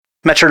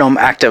Metronome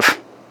active.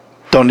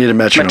 Don't need a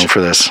metronome for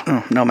this.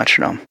 Oh, no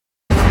metronome.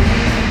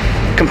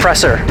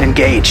 Compressor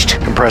engaged.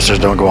 Compressors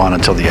don't go on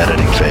until the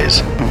editing phase.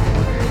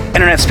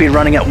 Internet speed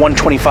running at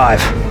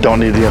 125.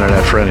 Don't need the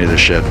internet for any of this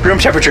shit. Room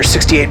temperature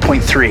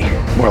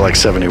 68.3. More like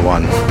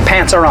 71.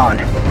 Pants are on.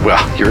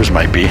 Well, yours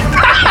might be.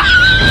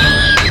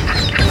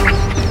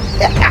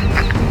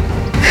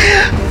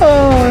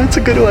 Oh, that's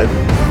a good one.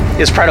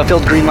 Is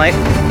Prattlefield green light?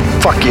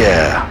 Fuck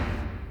yeah.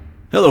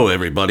 Hello,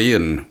 everybody,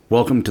 and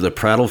welcome to the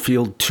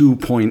Prattlefield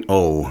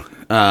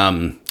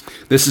 2.0.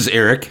 This is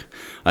Eric.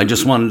 I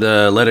just wanted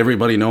to let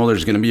everybody know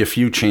there's going to be a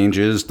few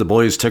changes. The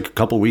boys took a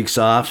couple weeks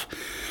off.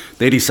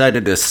 They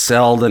decided to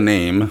sell the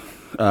name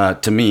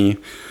to me.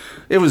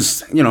 It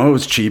was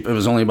cheap. It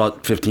was only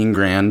about 15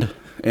 grand.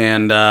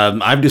 And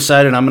I've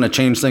decided I'm going to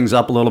change things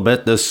up a little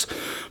bit. This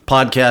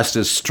podcast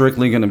is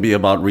strictly going to be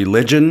about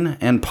religion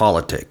and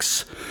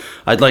politics.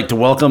 I'd like to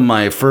welcome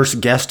my first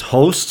guest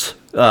hosts,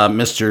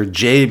 Mr.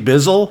 Jay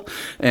Bizzle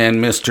and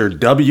Mr.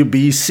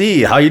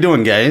 WBC. How you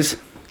doing, guys?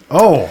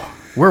 Oh,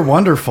 we're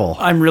wonderful.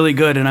 I'm really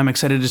good, and I'm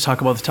excited to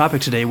talk about the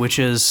topic today, which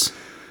is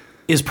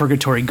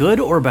purgatory good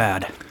or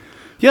bad?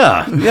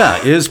 Yeah.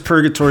 Is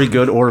purgatory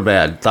good or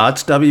bad?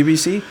 Thoughts,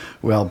 WBC?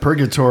 Well,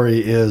 purgatory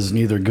is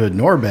neither good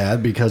nor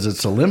bad because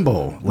it's a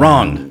limbo.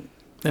 Wrong.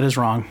 That is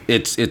wrong.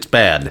 It's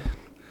bad.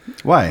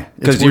 Why?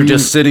 Because you're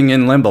just sitting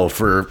in limbo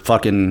for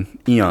fucking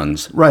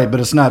eons. Right, but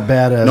it's not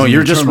bad as No,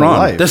 you're just wrong.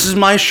 Life. This is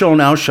my show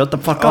now. Shut the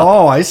fuck up.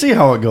 Oh, I see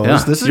how it goes. Yeah,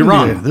 This is you're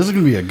gonna wrong. This is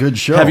going to be a good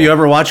show. Have you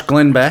ever watched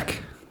Glenn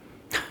Beck?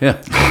 Yeah.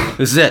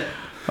 This is it.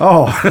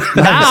 Oh.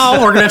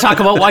 Now we're going to talk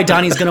about why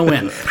Donnie's going to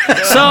win.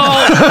 So,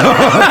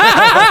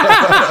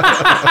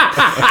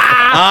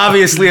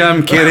 obviously,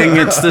 I'm kidding.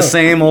 It's the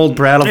same old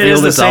Prattlefield. It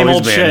is the it's same always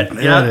old been.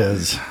 shit. Yeah, it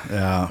is.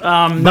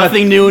 Yeah.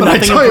 nothing new, But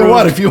nothing I tell you improved.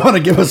 what, if you want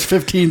to give us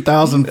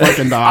 $15,000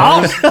 fucking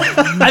dollars,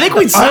 I think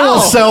we'd sell. I will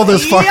sell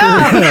this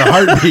fucker in a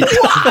heartbeat.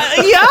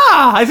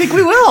 Yeah, I think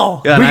we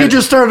will. Yeah, We and could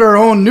just start our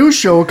own news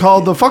show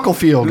called the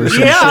Fucklefield or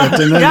some Yeah, shit,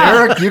 and then yeah.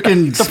 Eric, you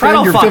can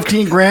spend your Prattlefuck.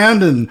 15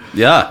 grand and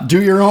Yeah.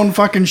 do your own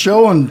fucking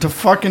show, and to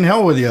fucking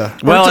hell with you.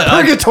 Well, Well,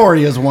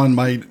 purgatory as one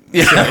might.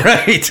 Yeah,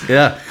 right.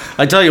 Yeah.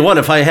 I tell you what,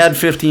 if I had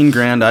 15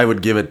 grand,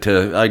 I'd give it to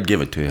you.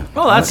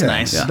 Well, that's Okay,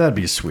 nice. That'd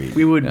be sweet.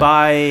 We would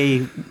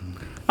buy.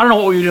 I don't know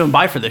what we would do and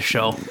buy for this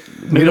show.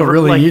 We don't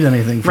really need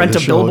anything for rent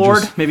this a show,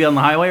 billboard, just- maybe on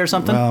the highway or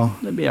something. Well-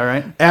 That'd be all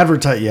right.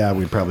 Advertise. Yeah,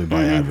 we'd probably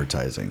buy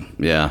advertising.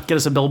 Yeah. Get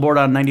us a billboard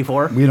on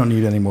 94. We don't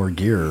need any more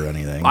gear or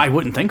anything. I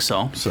wouldn't think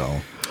so. So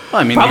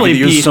I mean, Probably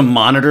you could use be- some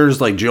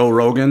monitors like Joe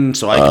Rogan,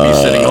 so I could be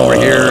sitting over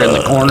here in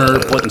the corner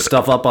putting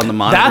stuff up on the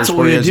monitors That's what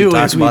for you we as you do.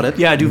 talk Is about it.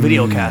 do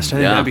video cast. I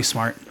think Yeah. that'd be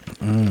smart.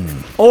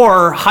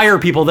 Or hire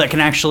people that can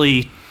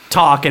actually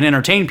talk and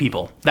entertain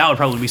people. That would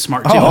probably be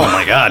smart too. Oh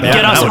my God. Get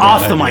yeah, us that would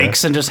off be the an idea.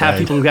 mics and just have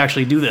people who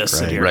actually do this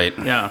sit here. Right.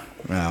 Yeah.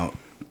 well,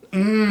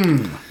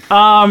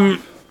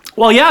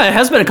 Well, yeah, it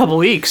has been a couple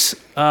weeks.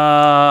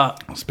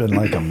 it's been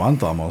like a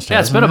month almost. Yeah,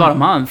 it's hasn't been it? about a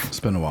month. It's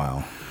been a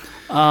while.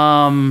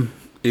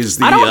 Is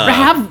the, I don't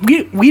have.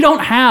 We don't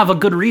have a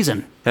good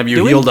reason. have you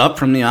Do we? healed up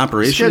from the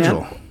operation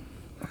Schedule. yet?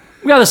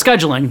 We got the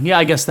scheduling. Yeah,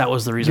 I guess that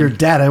was the reason. Your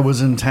data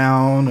was in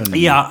town, and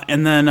Yeah,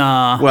 and then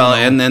Well,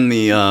 and then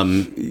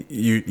the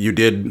you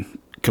did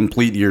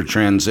complete your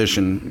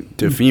transition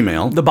to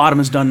female. the bottom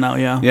is done now.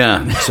 Yeah.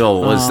 Yeah. So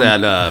was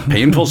that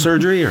painful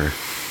surgery or?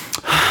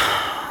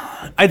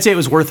 I'd say it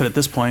was worth it at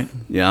this point.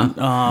 Yeah.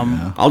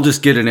 I'll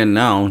just get it in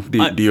now.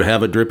 Do you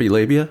have a drippy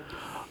labia?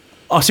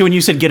 Oh, see, when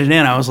you said get it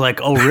in, I was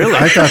like, oh, really?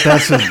 I thought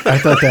that's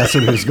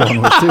what he was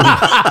going with too.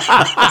 Let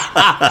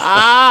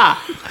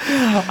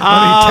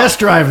me test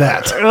drive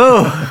that.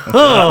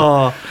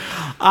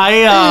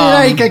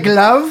 Like a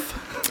glove.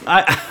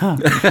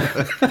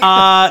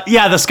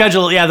 Yeah, the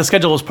schedule. Yeah, the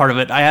schedule was part of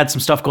it. I had some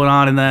stuff going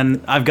on, and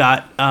then I've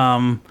got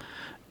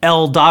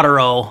El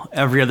Daughtero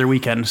every other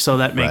weekend, so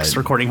that makes Right.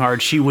 recording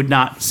hard. She would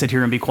not sit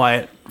here and be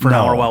quiet for an No.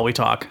 hour while we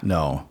talk.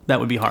 No, That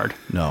would be hard.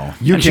 no,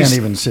 you And can't she's-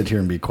 even sit here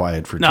and be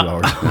quiet for 2 No.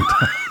 hours.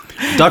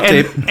 Duct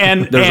tape. There's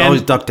and-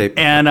 always duct tape.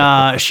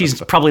 And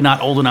she's probably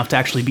not old enough to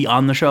actually be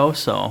on the show,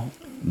 so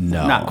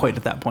No, not quite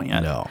at that point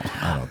yet. No,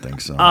 I don't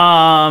think so. I've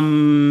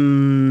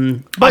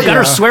got yeah,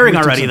 her swearing we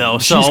took already some- though.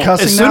 So She's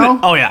cussing as soon now?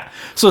 oh yeah.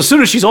 So as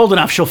soon as she's old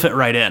enough, she'll fit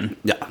right in.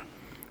 Yeah.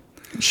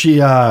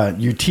 She,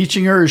 you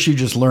teaching her, or is she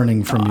just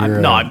learning from your?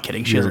 No, I'm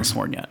kidding. She your- hasn't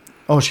sworn yet.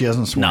 Oh, she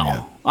hasn't sworn No,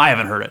 yet. I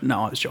haven't heard it.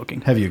 No, I was joking.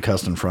 Have you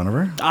cussed in front of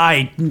her?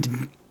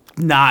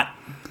 Not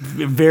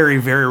very,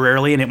 very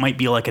rarely, and it might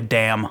be like a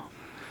damn.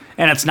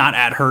 And it's not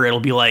at her. It'll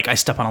be like I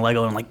step on a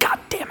Lego and I'm like, God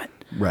damn it.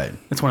 Right.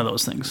 It's one of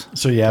those things.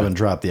 So you haven't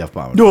dropped the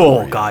F-bomb?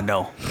 Oh, God,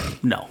 no.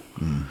 No.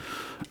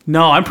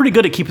 No, I'm pretty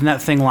good at keeping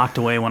that thing locked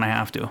away when I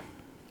have to.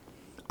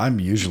 I'm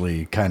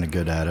usually kind of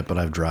good at it, but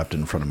I've dropped it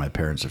in front of my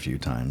parents a few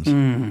times.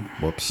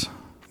 Whoops.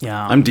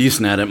 Yeah. I'm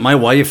decent at it. My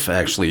wife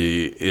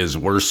actually is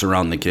worse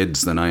around the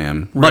kids than I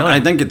am. But Really? I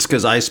think it's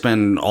because I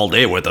spend all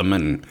day with them,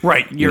 and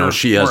Right, you know, you're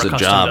she has more a accustomed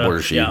job to-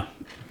 where she yeah.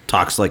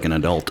 talks like an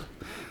adult.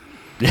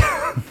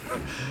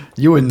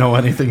 You wouldn't know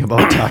anything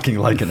about talking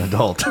like an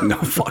adult. No,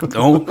 fuck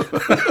no.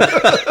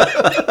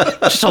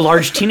 Just a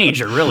large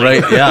teenager, really.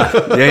 Right?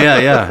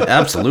 Yeah.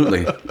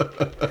 Absolutely.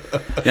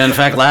 Yeah. In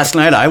fact, last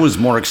night I was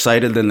more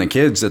excited than the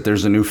kids that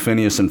there's a new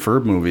Phineas and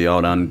Ferb movie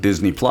out on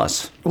Disney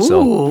Plus.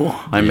 So Ooh.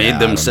 I made I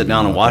them don't sit even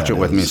down know and what watch that it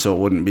with me is. so it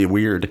wouldn't be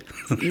weird.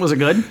 Was it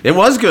good? It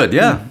was good.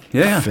 Yeah.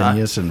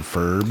 Phineas and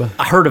Ferb.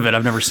 I heard of it.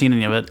 I've never seen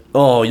any of it.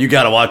 Oh, you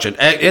got to watch it.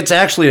 It's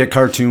actually a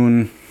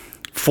cartoon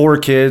for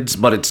kids,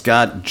 but it's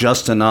got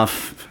just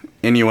enough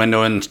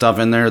innuendo and stuff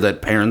in there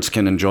that parents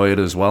can enjoy it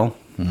as well.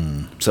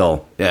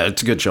 So, yeah,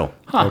 it's a good show.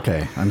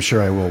 Okay, I'm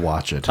sure I will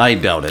watch it. I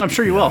doubt it. I'm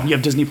sure you will. You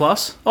have Disney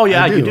Plus? Oh,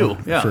 yeah, I you do.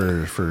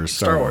 Yeah. For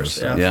Star Wars.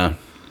 yeah.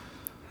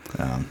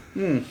 Yeah.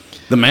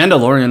 The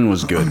Mandalorian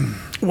was good.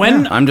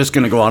 When I'm just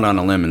going to go out on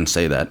a limb and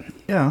say that.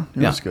 Yeah,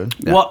 that's good.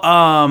 Yeah.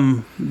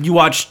 well, you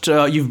watched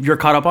you're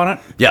caught up on it?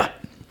 Yeah.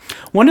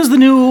 When's the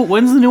new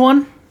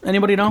one?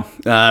 Anybody know?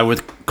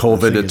 With COVID,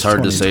 I think it's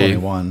hard to say.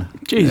 2021.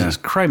 Jesus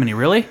criminy,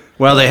 really?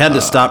 Well, they had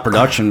to stop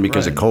production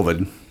because of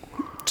COVID.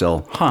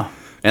 So, Huh.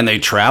 and they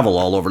travel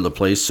all over the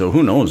place, so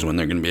who knows when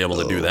they're going to be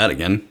able to do that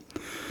again.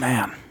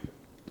 Man.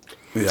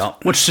 Yeah.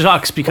 Which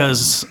sucks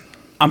because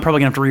I'm probably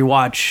gonna have to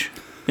rewatch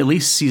at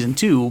least season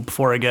 2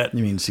 before I get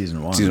You mean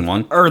season 1? Season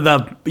 1? or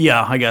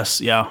I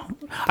guess, yeah.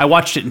 I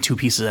watched it in 2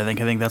 pieces, I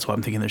think. I think that's why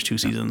I'm thinking there's 2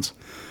 seasons.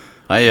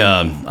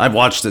 I've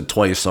watched it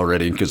twice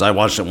already because I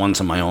watched it once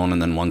on my own and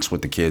then once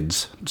with the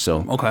kids.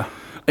 So, Okay.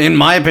 in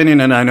my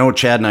opinion, and I know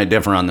Chad and I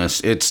differ on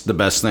this, it's the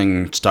best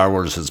thing Star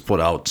Wars has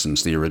put out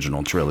since the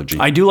original trilogy.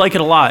 I do like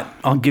it a lot.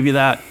 I'll give you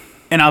that.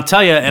 And I'll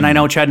tell you, and I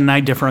know Chad and I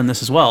differ on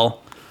this as well.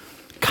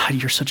 God,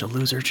 you're such a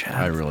loser, Chad.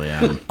 I really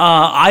am.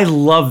 I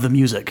love the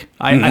music.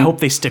 I hope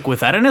they stick with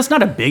that. And it's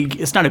not a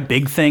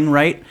big thing,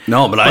 right?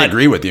 No, but I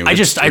agree with you.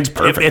 It's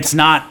perfect. It's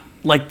not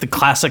like the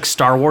classic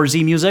Star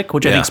Wars-y music,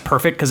 which I think is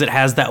perfect because it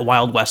has that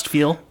Wild West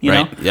feel, you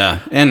know? Yeah.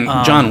 And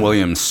John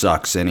Williams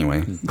sucks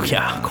anyway.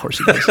 Yeah, of course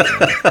he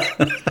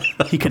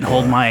does. He couldn't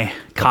hold my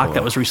cock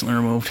that was recently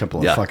removed.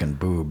 Couple of fucking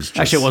boobs. Just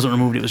Actually, it wasn't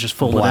removed. It was just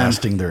folded in.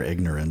 blasting their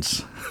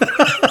ignorance.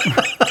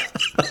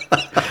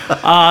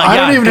 I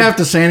don't even have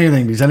to say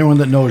anything because anyone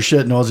that knows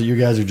shit knows that you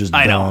guys are just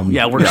I know. dumb.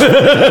 Yeah, we're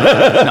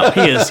no.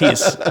 He is.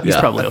 He's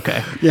probably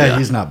okay. Yeah,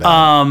 he's not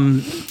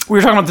bad. We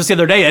were talking about this the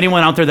other day.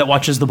 Anyone out there that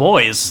watches The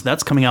Boys,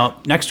 that's coming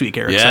out next week,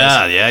 Eric says.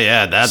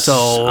 Yeah. That's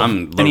So,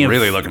 I'm any of-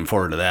 really looking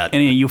forward to that.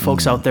 Any of you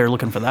folks out there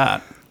looking for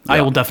that,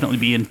 I will definitely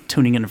be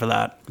tuning in for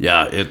that.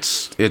 Yeah,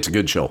 it's a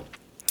good show.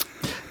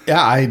 Yeah,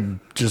 I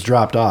just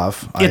dropped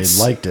off. It's-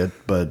 I liked it,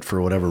 but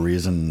for whatever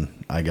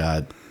reason, I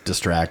got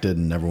distracted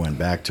and never went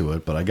back to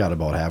it. But I got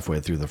about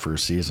halfway through the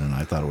first season.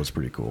 I thought it was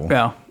pretty cool.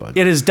 Yeah, but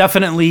it is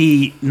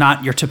definitely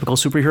not your typical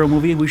superhero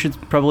movie. We should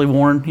probably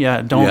warn.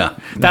 Yeah, don't. Yeah.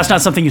 That's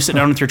not something you sit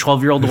down with your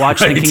 12-year-old to watch,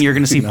 thinking you're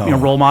going to see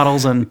role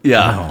models and.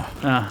 Yeah.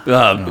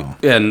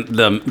 And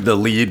the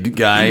lead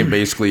guy,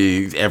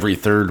 basically every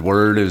third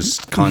word is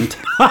cunt.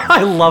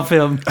 I love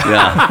him.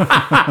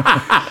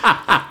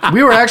 Yeah.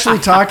 we were actually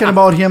talking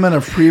about him in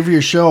a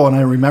previous show, and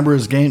I remember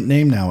his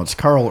name now. It's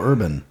Carl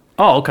Urban.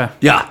 Oh, okay.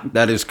 Yeah,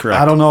 that is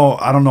correct. I don't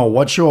know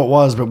what show it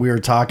was, but we were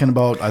talking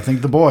about I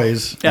think The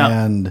Boys. Yeah.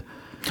 And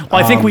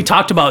Well, I think we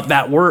talked about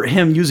that word,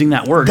 him using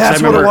that word. 'cause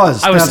That's I what it remember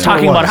was. I was That's what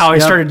talking it about was. how I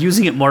Yep. started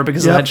using it more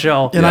because of that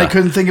show. And I Yeah.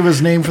 couldn't think of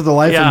his name for the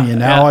life Yeah, of me, and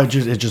now yeah.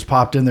 it just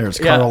popped in there.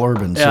 It's Yeah. Carl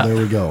Urban. So Yeah. there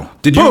we go.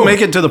 Did you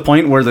make it to the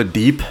point where the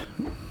Deep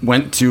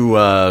went to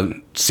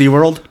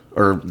SeaWorld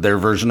or their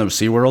version of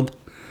SeaWorld?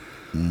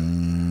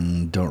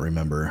 Don't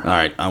remember. All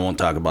right, I won't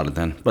talk about it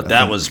then. But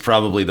that was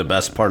probably the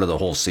best part of the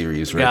whole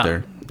series right Yeah.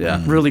 there. Yeah.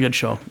 Really good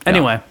show.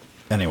 Anyway,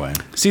 Anyway,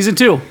 season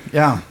 2.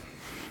 yeah.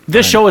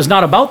 This show is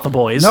not about The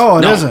Boys. No,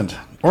 it No. not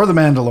Or The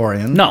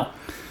Mandalorian. No.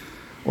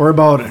 Or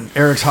about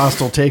Eric's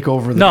hostile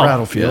takeover of the No.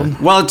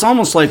 Prattlefield. Well, it's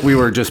almost like we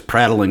were just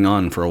prattling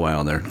on for a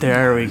while there.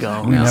 There we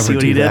go. never See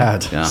what do he did?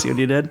 that. Yeah. See what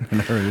he did?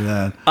 Never do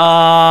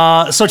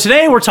that. So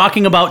today we're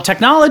talking about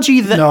technology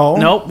that... No.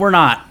 Nope, we're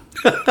not.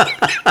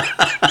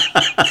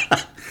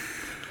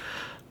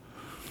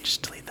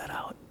 Just delete that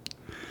out.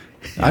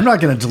 I'm not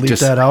going to delete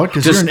Just- that out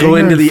because just you're an go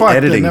into ignorant the fuck that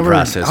editing never,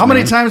 process, How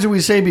many man. times did we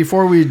say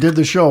before we did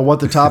the show what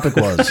the topic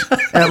was?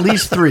 At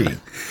least 3.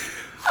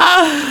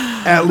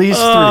 At least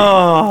 3.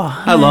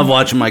 I love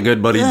watching my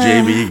good buddy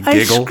JB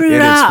giggle. It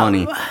is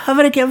funny. I'm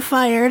gonna get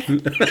fired.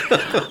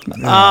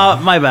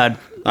 My bad.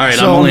 All right,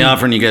 So- I'm only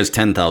offering you guys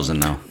 10,000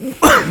 now.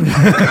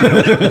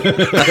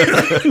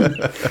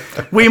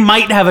 We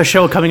might have a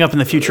show coming up in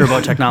the future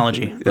about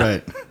technology.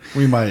 Right.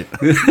 We might.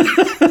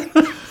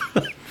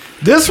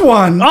 This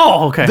one.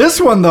 Oh, okay.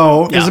 This one,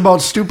 though, is Yeah.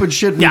 about stupid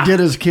shit we Yeah.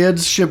 did as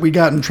kids, shit we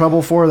got in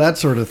trouble for, that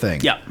sort of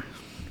thing. Yeah.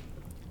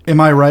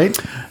 Am I right?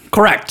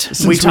 Correct.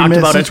 Since we talked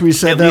about since it we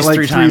said at that least like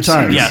 3 3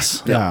 times.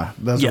 Yes. Yeah,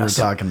 that's Yes. what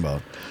we're talking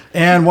about.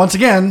 And once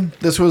again,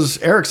 this was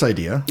Eric's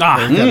idea.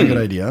 Eric had a good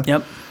idea.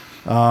 Yep.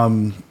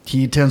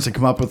 He tends to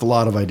come up with a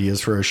lot of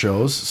ideas for our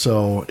shows.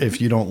 So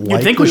if you don't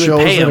like think the we would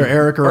shows pay that him are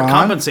Eric or on,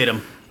 compensate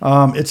him.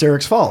 it's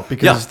Eric's fault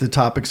because Yeah. the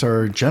topics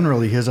are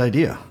generally his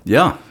idea.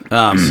 Yeah.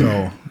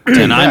 So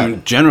And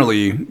I'm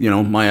generally,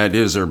 my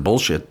ideas are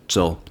bullshit.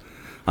 So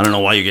I don't know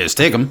why you guys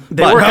take them.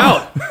 They work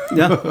out.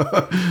 Yeah.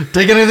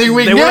 Take anything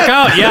we They can work get.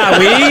 out. Yeah,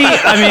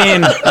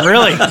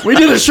 really. We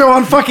did a show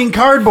on fucking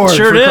cardboard.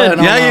 Sure for did. crying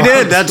out Yeah, you loud.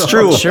 did. That's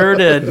true. Sure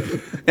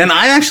did. And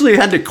I actually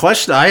had to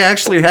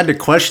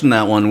question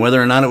that one,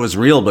 whether or not it was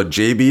real. But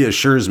JB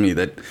assures me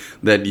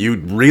that you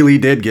really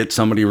did get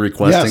somebody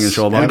requesting a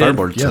show about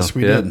cardboard. Yes, so,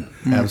 we yeah. did.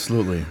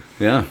 Absolutely.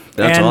 Yeah,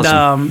 that's And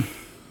awesome.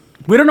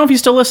 we don't know if he's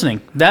still listening.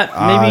 That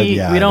maybe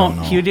yeah, we I don't.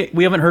 don't know.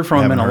 We haven't heard from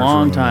him in Haven't a heard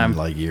long from him time. in,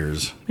 like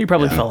years. He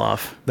probably fell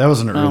off. That was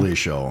an early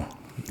show.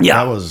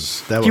 Yeah. That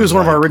was He was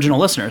one of our like original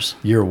listeners,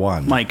 year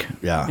one. Mike.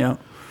 Yeah. Yeah.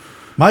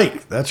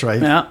 Mike, that's right.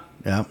 Yeah.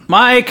 Yeah.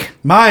 Mike.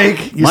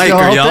 Mike, Mike, still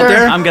are you out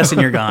there? I'm guessing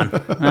you're gone.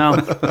 No.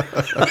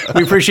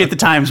 We appreciate the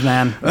times,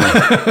 man.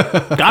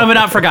 Got him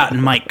not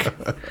forgotten, Mike.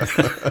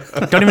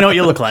 Don't even know what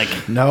you look like.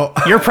 No.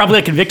 You're probably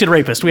a convicted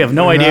rapist. We have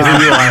no idea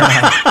who you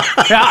are.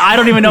 Yeah, I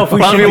don't even know if we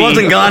Well, should if he be.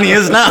 wasn't gone, he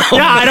is now.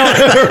 Yeah, I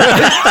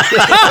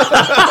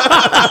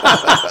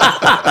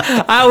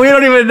don't. We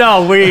don't even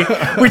know. We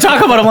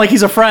talk about him like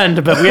he's a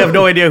friend, but we have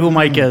no idea who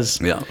Mike is.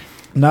 Yeah.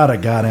 Not a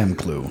goddamn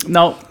clue.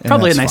 No,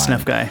 probably a that's nice fine.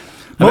 sniff guy.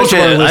 I bet you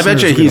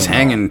listeners, we he's don't know.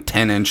 hanging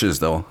 10 inches,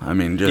 though. I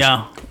mean, just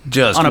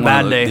On a one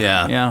bad of day.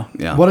 Yeah.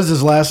 Yeah. What is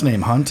his last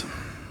name? Hunt?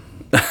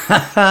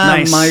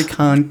 Nice. Mike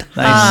Hunt.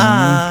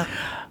 Nice.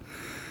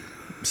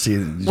 See,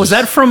 Was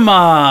that from?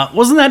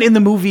 Wasn't that in the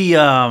movie?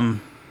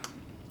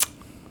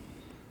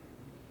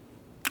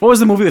 What was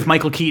the movie with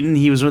Michael Keaton?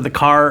 He was with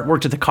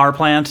worked at the car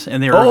plant,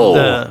 and they were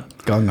the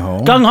Gung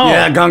Ho? Gung Ho.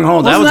 Yeah, Gung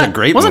Ho. That was a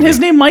great Wasn't movie. his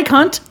name Mike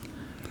Hunt?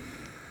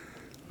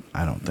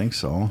 I don't think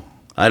so.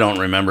 I don't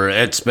remember.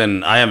 I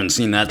haven't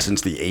seen that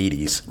since the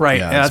 80s. Right.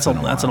 Yeah, Yeah, it's been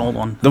a that's an while. old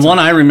one. The one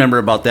I remember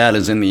about that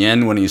is in the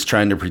end when he's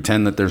trying to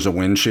pretend that there's a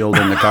windshield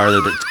in the car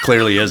that it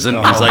clearly isn't.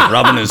 He's like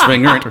rubbing his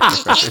finger.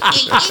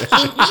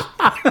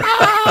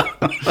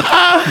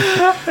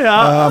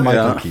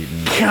 Michael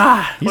Keaton.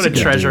 God, what a good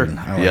treasure. dude.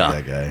 I like Yeah.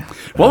 that guy.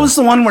 What was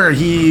the one where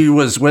he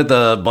was with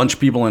a bunch of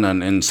people in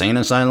an insane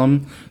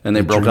asylum and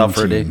they broke Dream up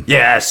for a day? Team.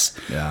 Yes.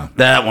 Yeah.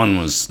 That one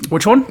was.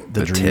 Which one?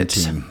 The Dream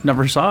tits. Team.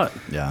 Never saw it.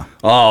 Yeah.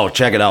 Oh,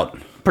 check it out.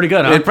 Pretty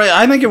good, huh?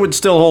 I think it would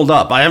still hold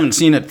up. I haven't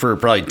seen it for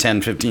probably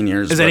 10, 15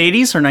 years. Is it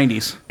 80s or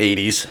 90s?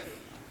 80s?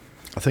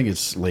 I think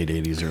it's late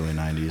 80s, early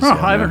 90s. Oh,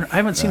 yeah. I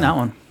haven't seen that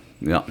one.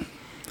 Yeah.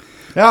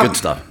 Yeah. Good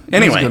stuff. That's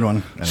Anyway, a good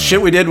one. Anyway.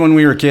 shit we did when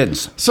we were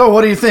kids. So,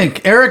 what do you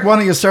think? Eric, why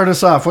don't you start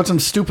us off? What's some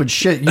stupid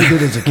shit you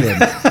did as a kid?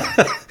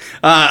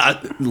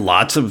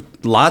 Lots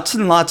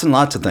and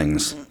lots of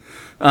things.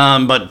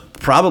 But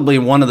probably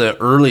one of the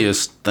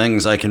earliest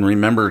things I can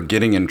remember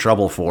getting in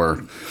trouble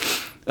for.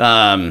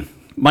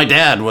 My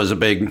dad was a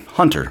big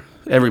hunter.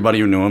 Everybody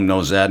who knew him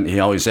knows that. He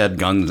always had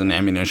guns and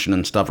ammunition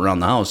and stuff around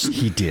the house.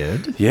 He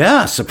did.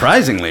 Yeah,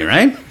 surprisingly,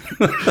 right?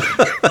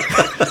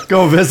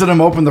 Go visit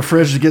him, open the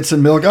fridge to get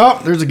some milk.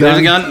 Oh, there's a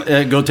gun. There's a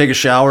gun. Go take a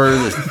shower.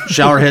 The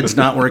shower head's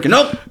not working.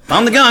 Nope,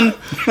 found the gun.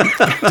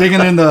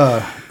 Digging in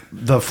the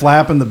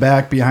flap in the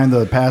back behind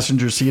the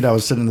passenger seat. I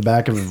was sitting in the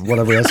back of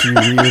whatever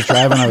SUV he was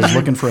driving. I was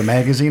looking for a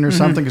magazine or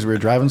something because we were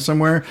driving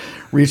somewhere,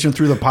 reaching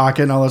through the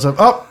pocket and all that stuff.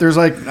 Oh, there's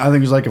I think it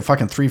was like a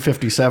fucking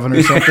 357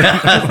 or something.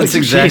 That's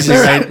exactly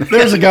There- right.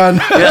 There's a gun.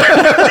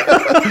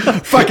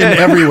 Fucking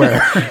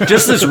everywhere.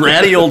 Just this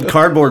ratty old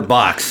cardboard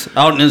box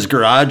out in his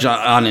garage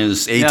on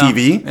his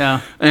ATV.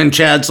 yeah. And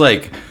Chad's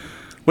like,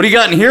 "What do you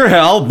got in here,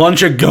 Hal?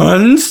 Bunch of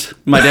guns?"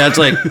 My dad's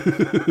like,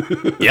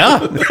 "Yeah."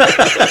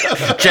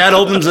 Chad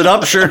opens it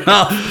up, sure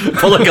enough,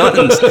 full of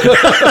guns.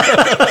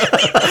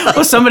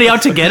 Was somebody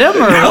out to get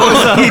him? Or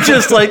He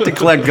just liked to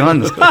collect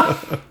guns.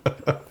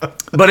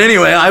 But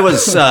anyway, I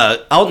was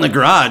out in the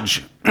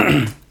garage,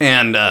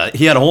 and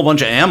he had a whole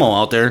bunch of ammo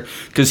out there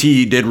because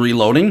he did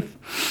reloading.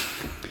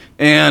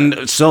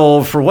 And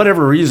so, for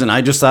whatever reason,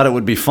 I just thought it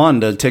would be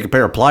fun to take a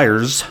pair of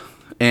pliers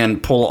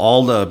and pull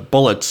all the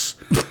bullets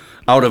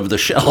out of the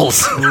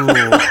shells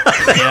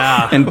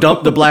yeah. and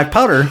dump the black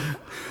powder.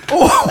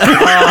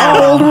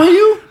 How old were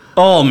you?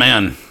 Oh,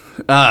 man.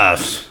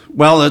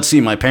 Well, let's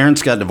see. My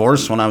parents got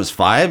divorced when I was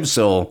 5,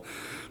 so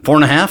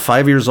 4.5,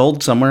 5 years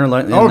old, somewhere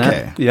like in Okay.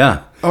 that.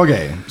 Yeah.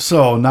 Okay,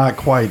 so not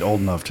quite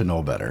old enough to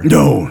know better.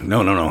 No.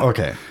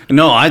 Okay.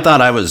 No, I thought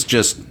I was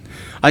just...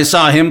 I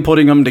saw him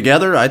putting them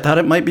together. I thought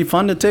it might be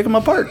fun to take them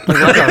apart.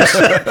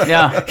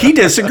 Yeah. He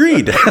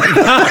disagreed.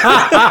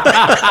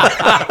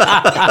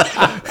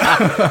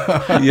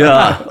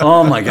 Yeah.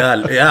 Oh, my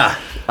God. Yeah.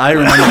 I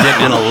remember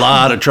getting in a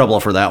lot of trouble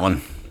for that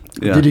one.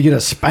 Yeah. Did you get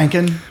a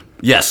spanking?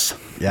 Yes.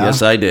 Yeah?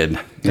 Yes, I did.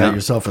 Got Yeah.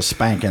 yourself a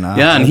spanking, huh?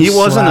 Yeah, and he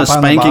wasn't a Slap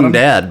on the spanking bottom?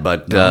 dad,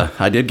 but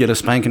I did get a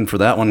spanking for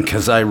that one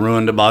because I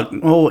ruined about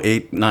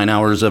 8-9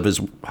 hours of his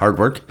hard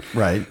work.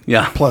 Right.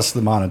 Yeah. Plus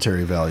the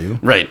monetary value.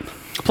 Right.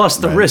 Plus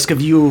the risk of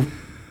you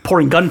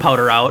pouring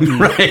gunpowder out. And,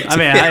 Right. I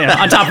mean,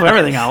 on top of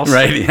everything else.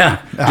 Right.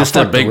 Yeah. Just a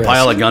fuck the big risk.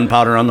 pile of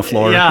gunpowder on the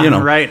floor. Yeah. You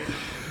know. Right.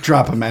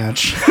 Drop a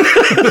match.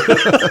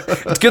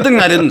 It's a good thing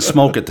I didn't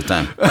smoke at the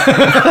time.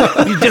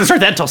 You didn't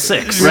start that until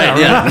 6. Right.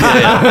 Yeah.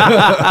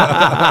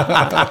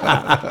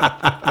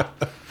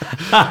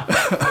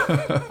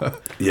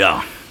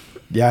 Yeah.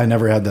 Yeah, I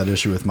never had that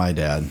issue with my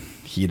dad.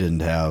 He didn't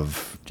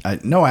have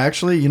No,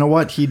 actually, you know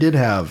what? He did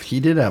have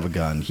a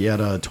gun. He had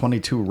a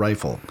 .22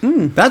 rifle.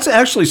 That's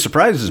actually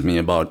surprises me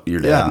about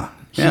your dad.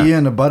 Yeah. He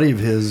and a buddy of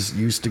his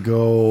used to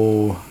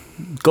go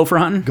Gopher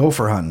hunting?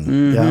 gopher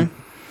hunting. Yeah.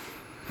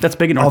 That's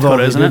big in North Although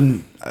Dakota, they isn't it?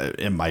 didn't,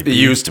 it might It be.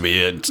 used to be.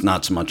 It's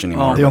not so much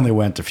anymore. They only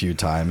went a few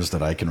times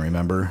that I can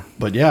remember.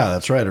 But yeah,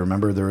 that's right. I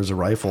remember there was a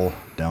rifle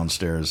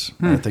downstairs.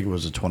 I think it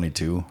was a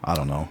 .22. I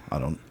don't know.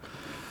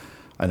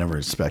 I never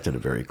inspected it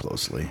very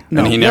closely.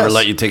 And he never Yes.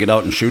 let you take it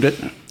out and shoot it?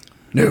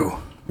 No.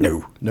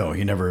 No. No,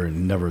 he never,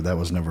 that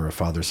was never a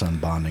father-son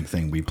bonding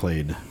thing.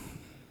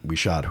 We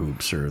shot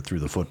hoops or threw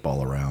the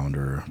football around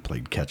or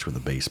played catch with a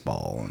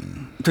baseball.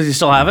 And Does he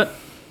still have it?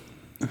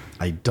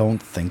 I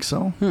don't think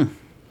so.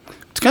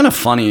 It's kind of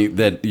funny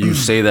that you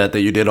say that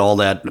you did all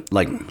that,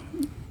 like,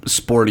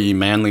 sporty,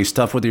 manly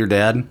stuff with your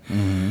dad.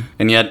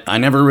 And yet I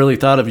never really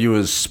thought of you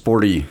as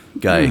sporty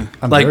guy.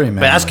 I'm like very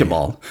manly.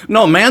 basketball.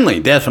 No, manly,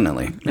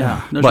 definitely.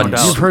 Yeah, there's But no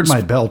doubt. You've heard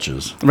my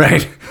belches.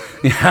 Right.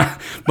 Yeah.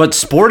 But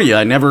sporty,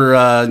 I never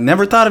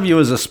thought of you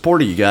as a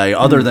sporty guy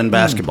other than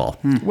basketball.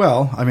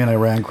 Well, I mean, I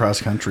ran cross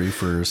country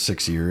for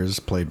 6 years,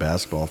 played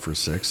basketball for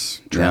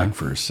 6, track Yeah.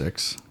 for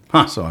 6.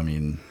 Huh. So, I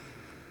mean,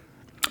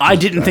 I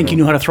didn't think you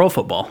knew how to throw a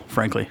football,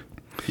 frankly.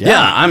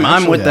 Yeah, I'm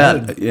actually, with I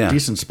had that. a Yeah.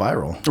 decent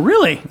spiral.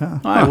 Really?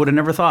 I would have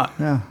never thought.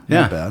 Yeah,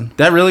 Yeah. not bad.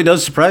 That really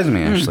does surprise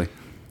me, actually.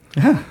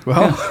 Yeah,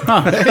 well,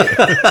 hey,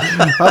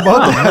 how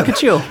about that? Look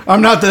at you.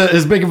 I'm not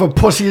as big of a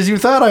pussy as you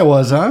thought I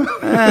was, huh?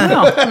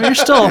 No, I mean, you're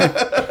still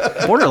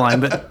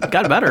borderline, but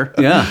got better.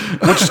 Yeah.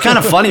 Which is kind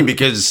of funny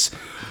because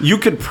you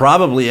could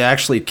probably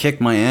actually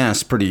kick my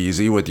ass pretty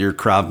easy with your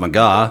Krav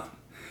Maga.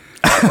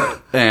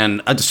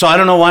 And so I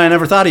don't know why I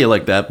never thought of you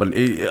like that, but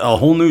a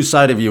whole new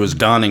side of you is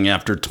dawning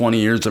after 20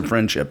 years of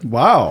friendship.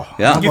 Wow.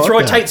 Yeah. How You about throw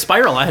a that? tight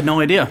spiral. I had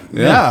no idea.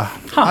 Yeah.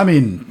 I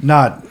mean,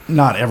 not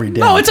every day.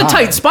 No, it's a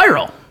tight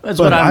spiral. That's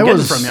what I'm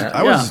getting from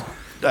you.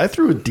 I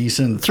threw a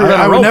decent. Threw it on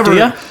a I would rope, never. do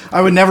ya?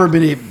 I would never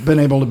been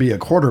able to be a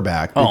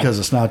quarterback Oh. because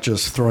it's not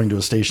just throwing to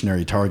a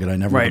stationary target. I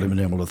never Right. would have been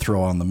able to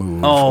throw on the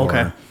move. Oh, or-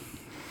 okay.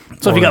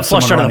 So if you or got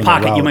flushed out someone of the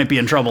running a pocket, you route. might be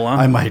in trouble, huh?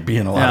 I might be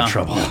in a lot Yeah. of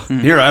trouble.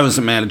 Here I was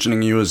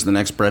imagining you as the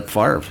next Brett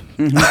Favre.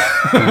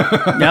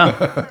 Yeah.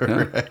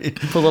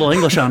 Put a little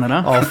English on it,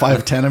 huh? All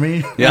 5'10" of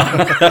me.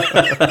 Yeah.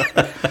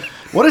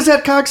 What is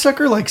that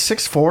cocksucker? Like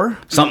 6'4"?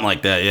 Something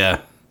like that, yeah.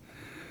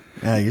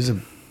 Yeah, he's a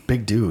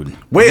big dude.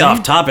 Way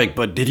off topic,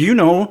 but did you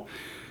know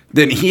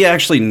that he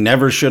actually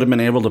never should have been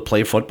able to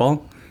play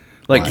football?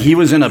 Like, he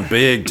was in a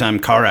big-time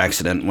car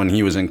accident when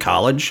he was in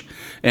college,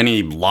 and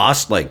he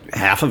lost, like,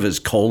 half of his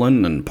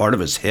colon and part of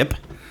his hip.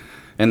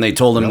 And they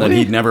told him that Really?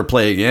 he'd never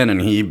play again,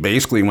 and he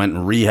basically went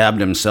and rehabbed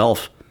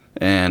himself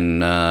and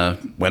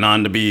went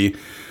on to be...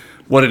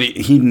 What did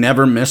he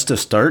never missed a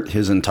start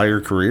his entire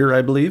career,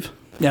 I believe.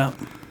 Yeah.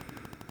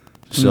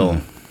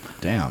 So,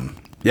 Damn.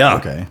 yeah.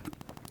 Okay.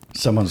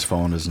 Someone's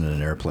phone isn't in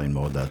airplane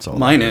mode. That's all.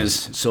 Mine that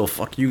is, so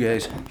fuck you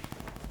guys.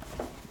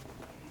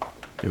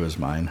 It was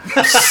mine.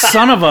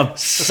 Son of a...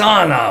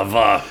 Son of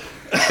a...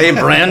 Hey,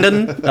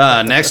 Brandon,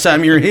 next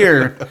time you're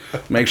here,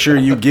 make sure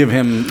you give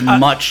him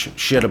much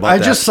shit about I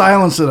that. just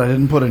silenced it. I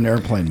didn't put it in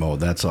airplane mode.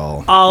 That's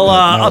all.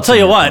 I'll it's tell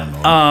in you what,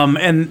 airplane mode.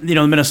 and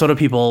the Minnesota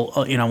people,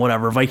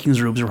 whatever,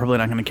 Vikings rubes are probably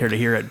not going to care to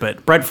hear it,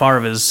 but Brett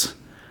Favre is,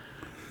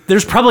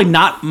 there's probably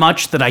not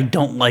much that I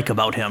don't like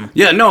about him.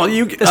 Yeah, no,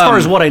 you... As far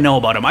as what I know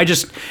about him,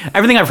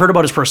 everything I've heard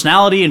about his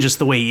personality and just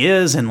the way he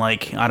is, and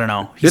like, I don't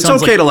know. He It's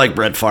sounds okay like, to like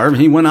Brett Favre.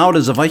 He went out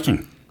as a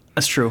Viking.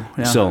 That's true.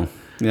 Yeah. So,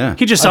 yeah.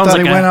 he just I sounds thought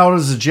like he went out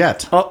as a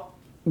Jet. Oh,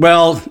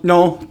 well,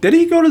 no. Did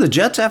he go to the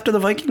Jets after the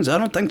Vikings? I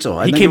don't think so.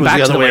 I he think came it was back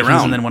to the other way Vikings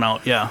around. and then went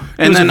out. Yeah. He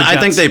And was then with the I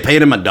think Jets. they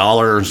paid him $1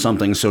 or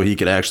something so he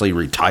could actually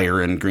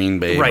retire in Green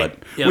Bay. Right.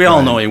 But Yep. we all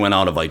Right. know he went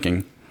out a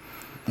Viking.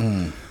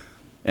 And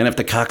if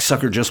the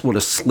cocksucker just would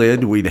have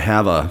slid, we'd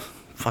have a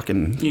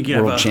fucking You could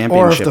have world a- championship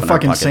Or if the in our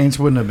fucking pocket. Saints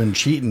wouldn't have been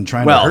cheating,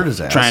 trying well, to hurt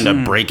his ass. trying to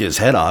break his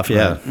head off,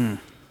 yeah.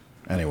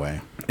 Anyway,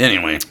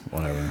 Anyway,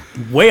 whatever.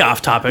 way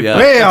off topic. Yeah. but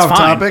Way that's off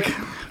fine. topic.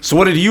 so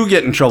what did you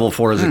get in trouble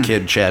for as a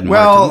kid, Chad Martin?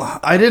 Well,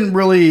 I didn't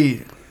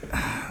really.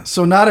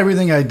 So not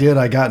everything I did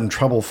I got in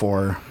trouble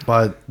for,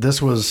 but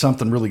this was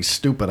something really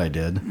stupid I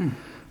did.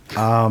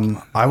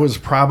 I was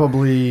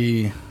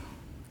probably,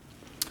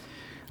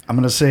 I'm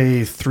going to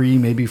say 3,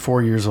 maybe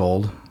 4 years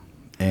old,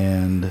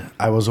 and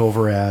I was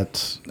over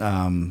at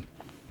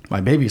my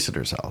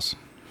babysitter's house.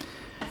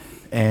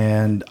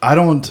 And I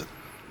don't,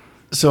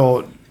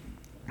 so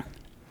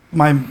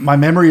my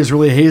memory is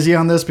really hazy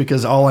on this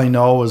because all I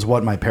know is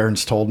what my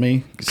parents told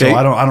me. So Okay.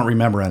 I don't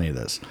remember any of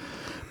this.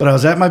 But I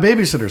was at my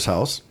babysitter's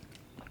house,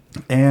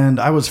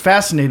 and I was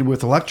fascinated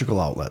with electrical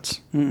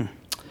outlets. And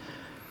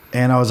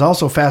I was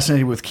also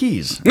fascinated with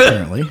keys,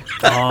 apparently.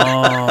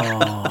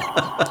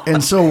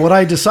 And so what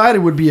I decided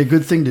would be a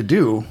good thing to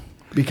do,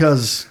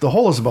 because the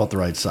hole is about the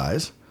right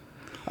size,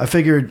 I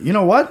figured, you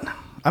know what?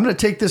 I'm going to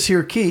take this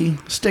here key,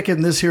 stick it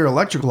in this here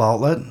electrical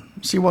outlet,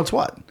 see what's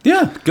what.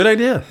 yeah, good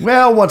idea.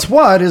 Well, what's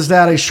what is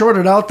that I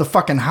shorted out the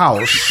fucking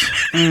house.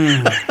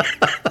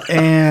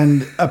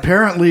 And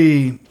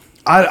apparently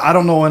I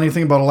don't know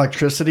anything about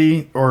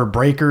electricity or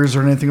breakers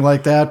or anything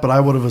like that, but I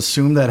would have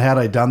assumed that had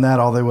I done that,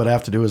 all they would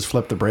have to do is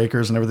flip the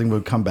breakers and everything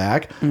would come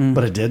back,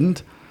 but it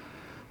didn't.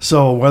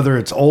 So whether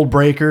it's old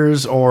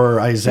breakers or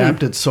I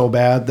zapped it so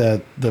bad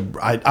that I don't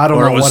know what happened.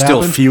 Or it was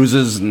still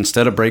fuses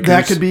instead of breakers.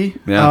 That could be.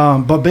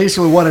 Yeah. But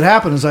basically what had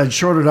happened is I'd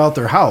shorted out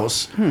their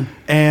house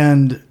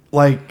and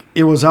like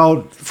it was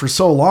out for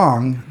so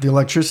long, the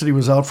electricity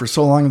was out for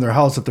so long in their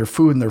house that their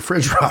food and their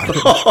fridge rotted.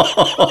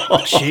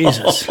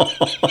 Jesus.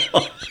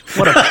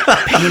 What a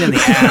pain in the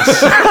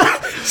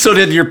ass. So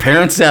did your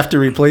parents have to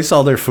replace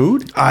all their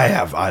food?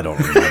 I don't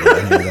remember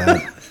any of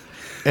that.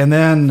 And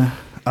then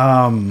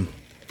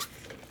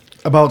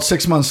about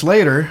 6 months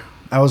later,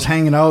 I was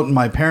hanging out in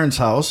my parents'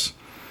 house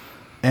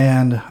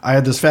and I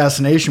had this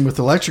fascination with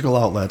electrical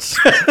outlets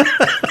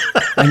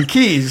and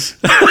keys.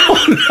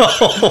 Oh,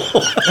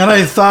 no. And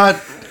I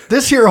thought,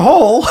 this here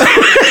hole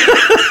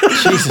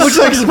looks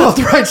like it's about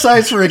the right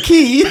size for a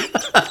key.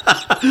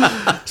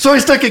 So I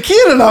stuck a key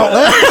in an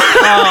outlet.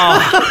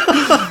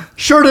 Oh.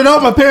 Shorted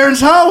out my parents'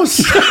 house.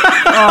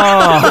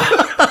 Oh.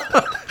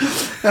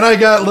 And I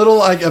got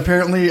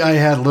apparently I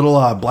had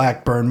little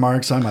black burn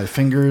marks on my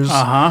fingers.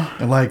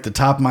 And like the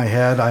top of my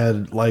head, I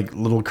had like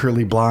little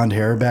curly blonde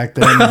hair back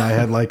then. And I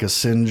had like a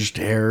singed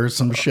hair or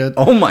some shit.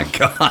 Oh my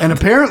God. And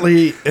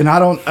apparently, and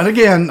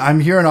again, I'm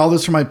hearing all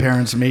this from my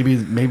parents. Maybe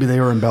they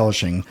were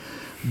embellishing.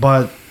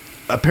 But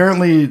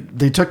apparently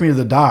they took me to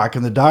the doc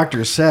and the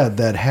doctor said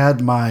that had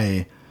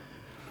my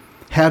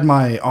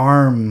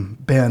arm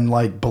been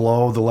like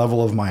below the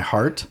level of my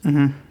heart,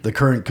 the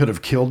current could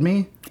have killed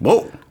me.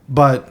 Whoa.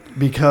 But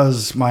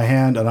because my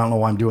hand, I don't know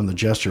why I'm doing the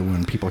gesture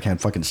when people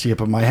can't fucking see it,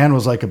 but my hand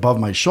was like above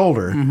my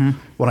shoulder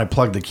when I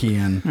plugged the key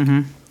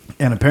in.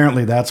 And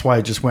apparently that's why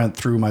it just went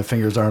through my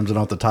fingers, arms, and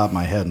out the top of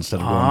my head instead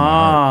of going in my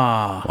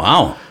heart.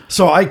 Wow.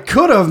 So I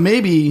could have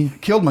maybe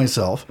killed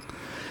myself.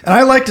 And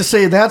I like to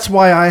say that's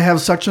why I have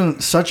such an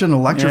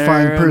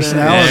electrifying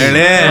personality. There it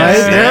is.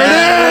 Right? There it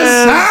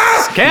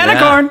is. Can of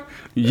corn.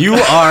 You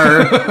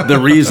are the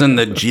reason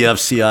that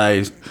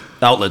GFCI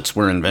outlets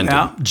were invented.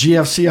 Yeah.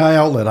 GFCI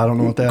outlet. I don't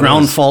know what that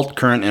Ground is. fault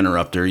current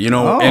interrupter. You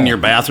know, in your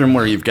bathroom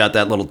where you've got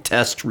that little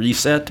test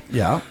reset?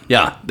 Yeah.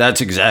 Yeah, that's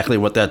exactly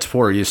what that's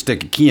for. You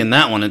stick a key in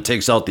that one, it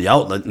takes out the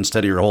outlet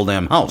instead of your whole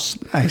damn house.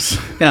 Nice.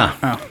 Yeah.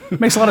 Oh,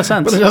 makes a lot of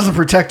sense. But it doesn't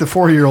protect the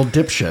 4-year-old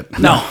dipshit.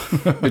 No.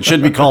 It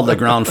should be called the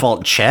ground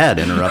fault Chad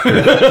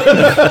interrupter.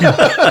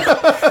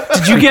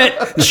 Did you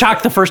get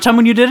shocked the first time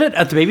when you did it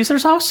at the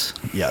babysitter's house?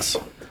 Yes.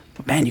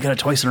 Man, you got it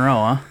twice in a row,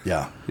 huh?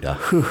 Yeah. Yeah.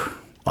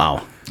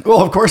 Wow.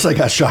 Well, of course I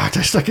got shocked.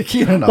 I stuck a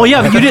key in an outlet. Well,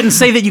 yeah, but you didn't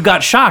say that you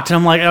got shocked.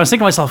 And I was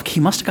thinking to myself, he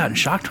must have gotten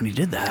shocked when he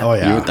did that. Oh,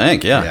 yeah. You would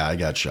think, yeah. Yeah, I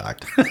got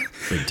shocked.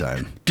 Big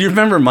time. Do you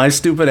remember my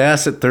stupid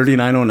ass at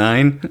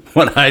 3909?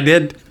 What I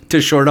did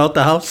to short out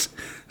the house?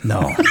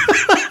 No.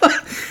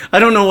 I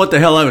don't know what the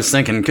hell I was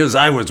thinking because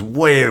I was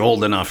way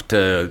old enough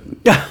to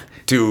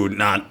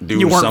not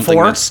do something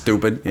that's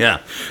stupid.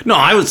 Yeah. No,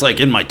 I was like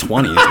in my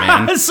 20s,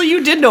 man. So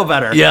you did know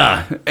better.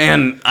 Yeah.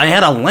 And I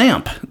had a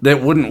lamp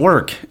that wouldn't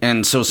work.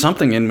 And so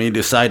something in me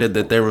decided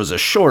that there was a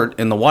short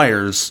in the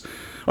wires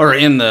or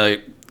in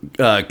the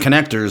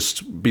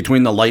connectors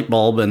between the light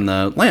bulb and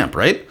the lamp,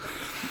 right?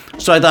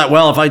 So I thought,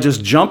 well, if I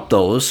just jump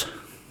those,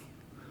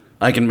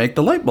 I can make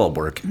the light bulb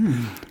work.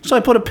 So I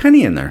put a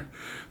penny in there.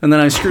 And then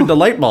I screwed the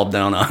light bulb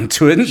down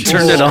onto it and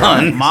turned it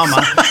on.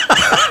 Mama.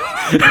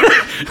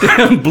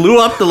 Blew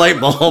up the light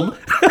bulb.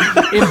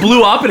 It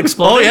blew up and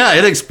exploded? Oh, yeah,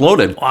 it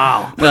exploded.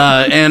 Wow.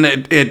 And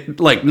it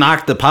like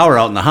knocked the power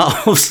out in the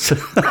house.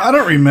 I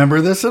don't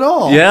remember this at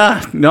all.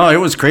 Yeah, no, it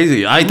was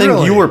crazy. I think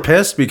Really? you were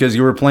pissed because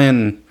you were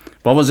playing,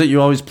 what was it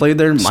you always played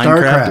there?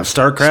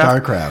 StarCraft.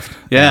 StarCraft?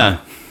 Yeah.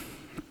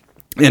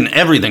 And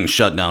everything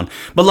shut down.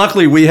 But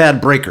luckily we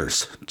had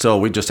breakers. So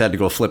we just had to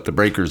go flip the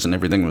breakers and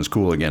everything was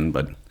cool again.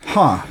 But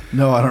Huh.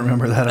 No, I don't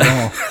remember that at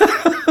all.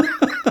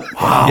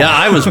 wow. Yeah,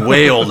 I was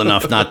way old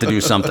enough not to do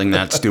something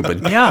that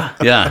stupid. Yeah.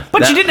 Yeah.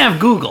 But you didn't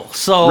have Google,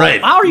 so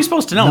Right. how are you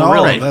supposed to know, No,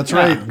 really? that's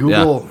Yeah. right.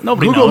 Google.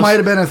 Nobody Google knows. might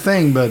have been a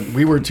thing, but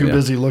we were too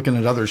busy looking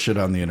at other shit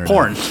on the internet.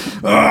 Porn.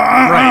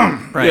 Right.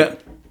 Yeah.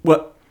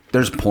 What?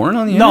 There's porn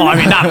on the No, internet?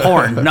 I mean, not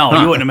porn.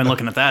 No, you wouldn't have been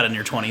looking at that in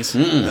your 20s.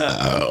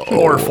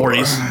 Or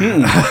 40s.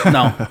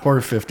 No. Or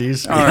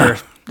 50s. Or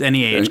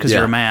any age, because Yeah.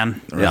 you're a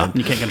man. Yeah.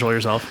 You can't control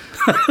yourself.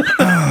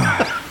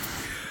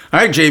 All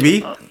right,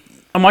 JB.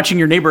 I'm watching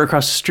your neighbor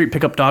across the street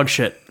pick up dog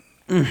shit.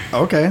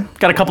 Okay.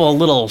 Got a couple of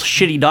little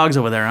shitty dogs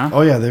over there, huh?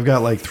 Oh, yeah. They've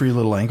got like 3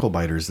 little ankle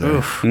biters there.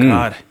 Oof,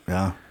 God.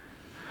 Yeah.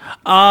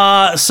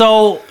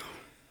 So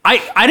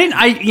I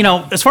didn't, you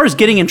know, as far as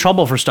getting in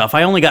trouble for stuff,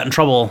 I only got in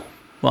trouble,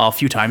 well, a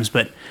few times,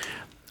 but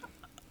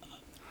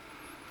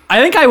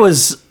I think I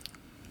was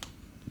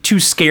too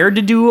scared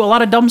to do a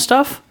lot of dumb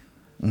stuff.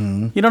 You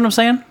know what I'm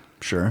saying?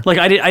 Sure. Like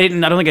I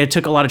don't think I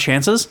took a lot of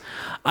chances.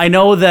 I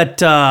know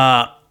that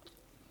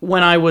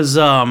when I was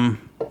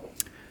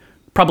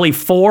probably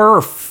 4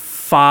 or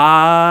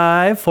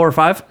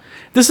 5.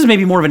 This is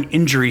maybe more of an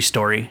injury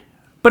story,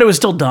 but it was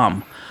still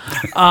dumb.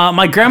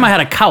 My grandma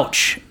had a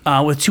couch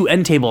with 2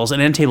 end tables, an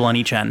end table on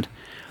each end.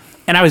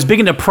 And I was big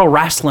into pro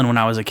wrestling when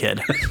I was a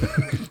kid.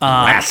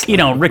 You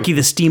know, Ricky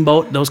the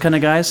Steamboat, those kind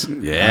of guys.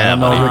 Yeah, I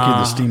know buddy. Ricky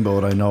the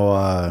Steamboat. I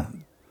know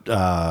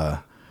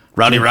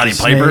Roddy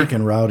Snake Piper.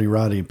 and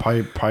Rowdy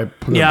Pipe,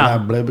 Yeah.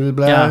 blah, blah,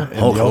 blah. Yeah. And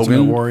Hulk the Ultimate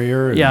Hogan.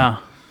 Warrior. And Yeah.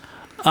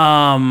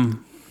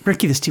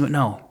 Ricky the Steamboat,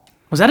 no.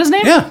 Was that his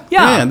name? Yeah,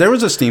 Yeah. there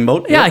was a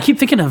steamboat. Yeah, I keep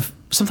thinking of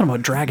something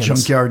about dragons.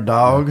 Junkyard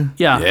Dog.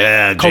 Yeah.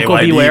 Yeah, Coco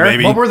JYD, Beware.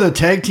 baby. What were the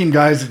tag team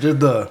guys that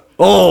did the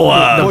The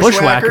Bushwhackers?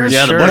 Bushwhackers.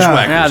 Yeah, the sure.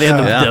 Bushwhackers. Yeah, they had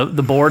Yeah.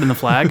 the board and the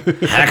flag.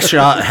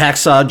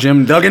 Hacksaw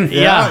Jim Duggan.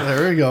 Yeah.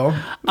 There we go.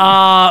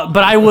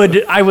 But I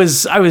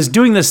was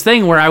doing this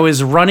thing where I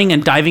was running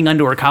and diving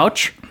under her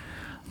couch.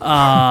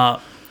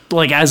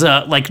 Like as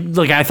a like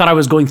I thought I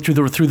was going through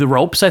the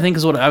ropes, I think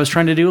is what I was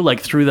trying to do, like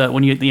through the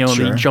when you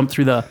Sure. jump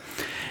through the,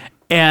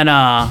 and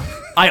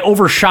I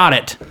overshot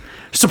it.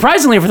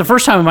 Surprisingly, for the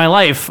first time in my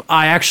life,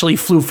 I actually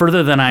flew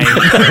further than I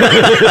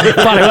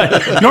thought I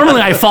would.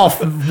 Normally, I fall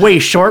way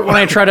short when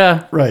I try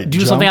to do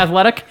jump. something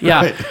athletic.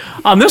 Yeah. Right.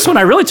 On this one,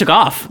 I really took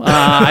off.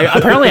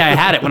 Apparently, I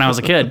had it when I was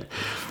a kid.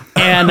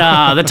 And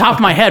the top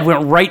of my head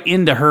went right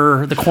into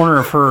the corner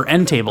of her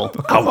end table.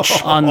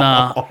 Ouch! On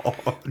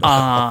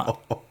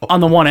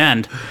the one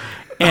end,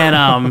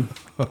 and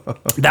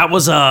that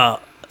was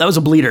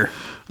a bleeder.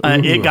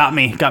 It got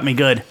me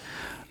good.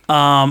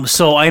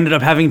 So I ended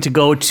up having to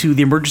go to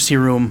the emergency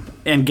room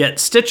and get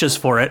stitches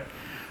for it.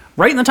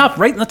 Right in the top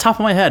of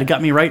my head. It got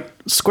me right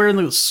square in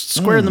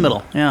the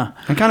middle. Yeah.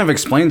 It kind of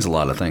explains a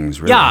lot of things,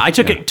 really. Yeah, I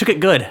took it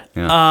good.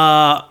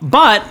 Yeah.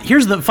 But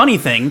here's the funny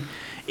thing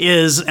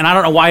is, and I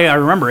don't know why I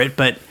remember it,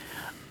 but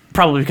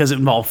probably because it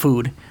involved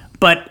food.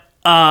 But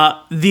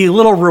the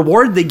little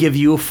reward they give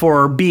you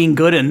for being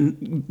good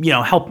and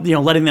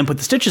letting them put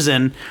the stitches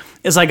in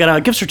is I got a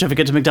gift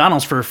certificate to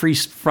McDonald's for a free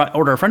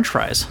order of French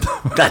fries.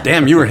 God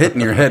damn, you were hitting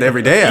your head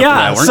every day after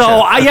that,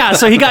 weren't you?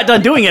 So he got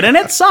done doing it, and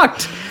it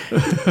sucked.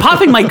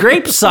 Popping my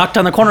grape sucked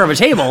on the corner of a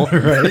table.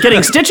 Right.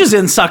 Getting stitches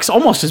in sucks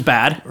almost as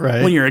bad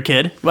when you're a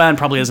kid, well, and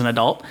probably as an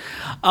adult.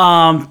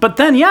 But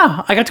then,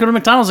 I got to go to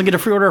McDonald's and get a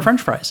free order of French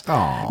fries.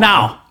 Aww.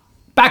 Now,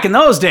 back in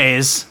those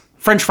days,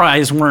 French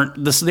fries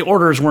the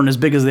orders weren't as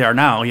big as they are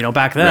now.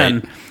 Back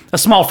then, a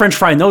small French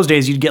fry in those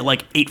days, you'd get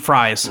like 8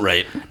 fries.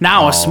 Right.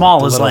 Now a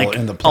small is little like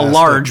in the a plastic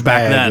large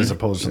back bag then. as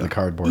opposed to the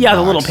cardboard. Yeah,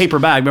 the box. little paper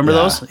bag. Remember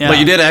those? Yeah. But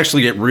you did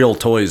actually get real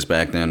toys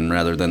back then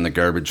rather than the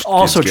garbage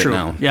Also kids get true.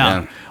 now.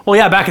 Yeah. Well,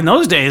 yeah, back in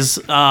those days,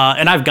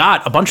 and I've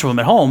got a bunch of them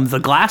at home, the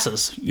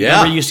glasses. Yeah.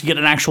 Remember you used to get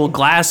an actual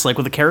glass, like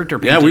with a character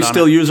painted Yeah, we on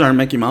still it? use our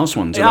Mickey Mouse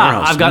ones in our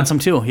house. I've got some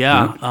too.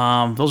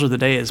 Yeah. Those are the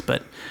days.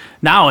 But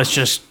now it's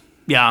just,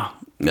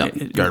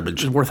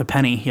 garbage. It's worth a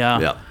penny. Yeah.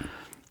 Yeah.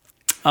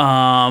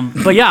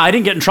 But yeah, I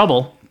didn't get in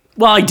trouble.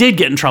 Well, I did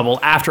get in trouble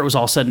after it was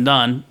all said and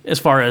done, as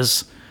far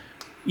as,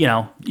 you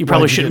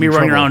probably you shouldn't get be in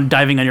running trouble? around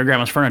diving on your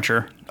grandma's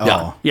furniture.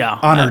 Oh. Yeah.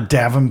 On her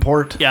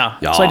Davenport. Yeah.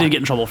 Yeah. So I did get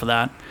in trouble for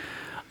that.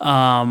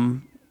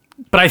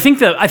 But I think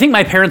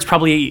my parents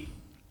probably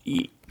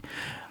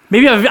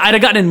maybe I'd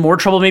have gotten in more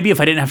trouble maybe if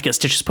I didn't have to get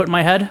stitches put in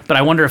my head. But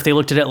I wonder if they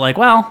looked at it like,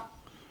 well,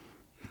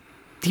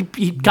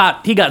 he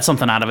got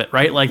something out of it,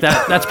 right? Like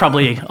that's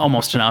probably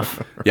almost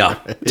enough Yeah,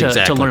 to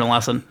exactly. learn a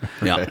lesson.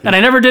 Yeah. And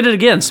I never did it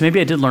again, so maybe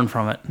I did learn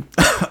from it.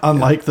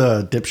 Unlike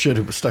the dipshit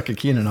who stuck a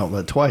key in an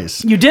outlet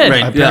twice. You did.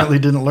 Right. I apparently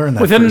didn't learn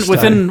that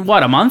Within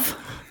what, a month?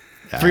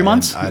 3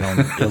 months? I don't.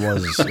 It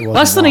wasn't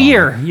Less than a long.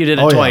 year. You did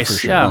it twice. for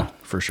sure. Yeah.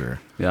 For sure.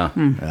 Yeah.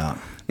 Yeah.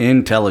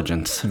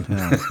 Intelligence.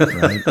 Yeah.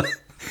 Right.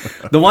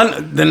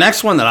 The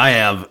next one that I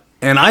have,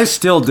 and I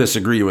still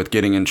disagree with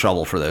getting in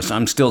trouble for this.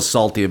 I'm still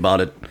salty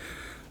about it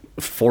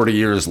 40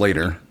 years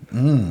later.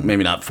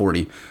 Maybe not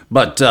 40.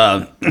 But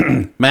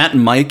Matt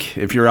and Mike,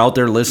 if you're out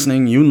there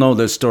listening, you know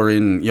this story,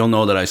 and you'll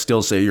know that I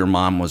still say your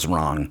mom was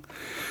wrong.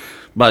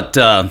 But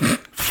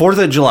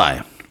 4th of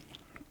July.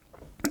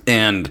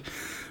 And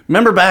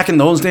remember back in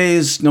those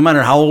days, no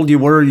matter how old you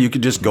were, you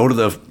could just go to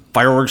the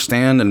fireworks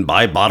stand and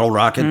buy bottle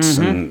rockets.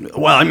 And,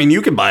 well, I mean,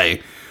 you could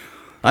buy,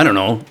 I don't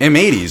know,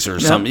 M80s or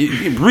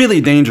something. Really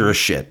dangerous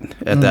shit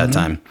at that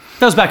time.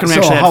 That was back when we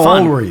So actually had how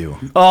fun. old were you?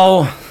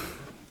 Oh,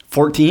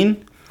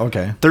 14?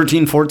 Okay.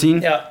 13,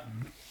 14? Yeah.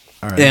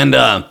 All right.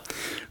 And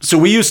so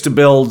we used to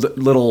build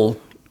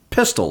little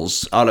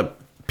pistols out of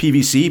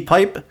PVC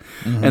pipe,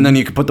 and then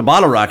you could put the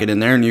bottle rocket in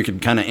there, and you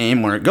could kind of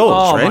aim where it goes,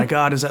 Oh right? my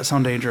God, does that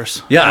sound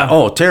dangerous? Yeah.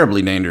 Oh,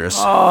 terribly dangerous.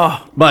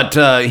 Oh. But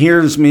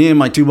here's me and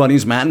my two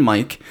buddies, Matt and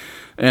Mike,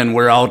 and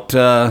we're out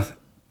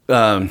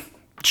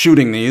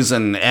shooting these.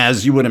 And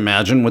as you would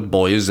imagine, with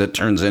boys, it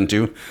turns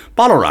into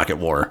bottle rocket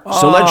war.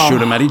 So let's shoot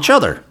them at each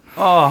other.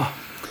 Oh.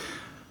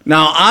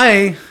 Now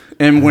I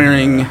am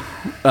wearing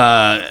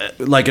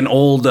like an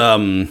old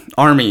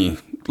army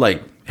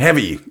like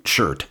heavy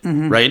shirt,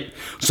 right?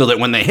 So that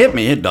when they hit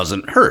me, it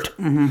doesn't hurt.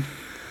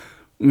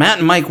 Matt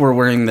and Mike were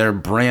wearing their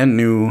brand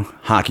new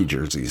hockey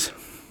jerseys.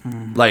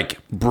 Like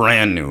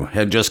brand new.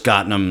 Had just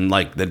gotten them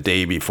like the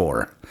day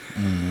before.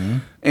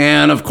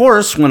 And of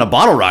course, when a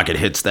bottle rocket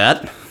hits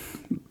that,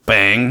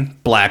 bang,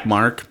 black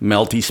mark,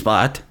 melty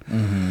spot.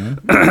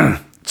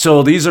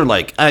 So these are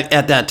like,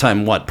 at that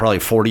time, what, probably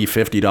 $40,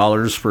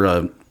 $50 for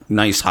a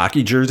nice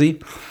hockey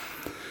jersey.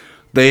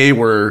 They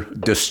were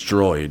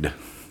destroyed.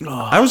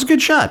 I was a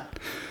good shot.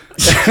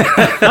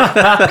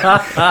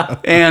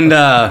 And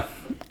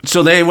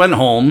so they went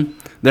home.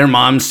 Their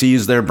mom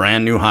sees their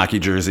brand new hockey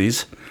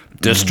jerseys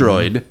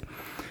destroyed.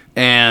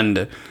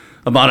 And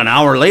about an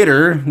hour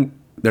later,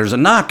 there's a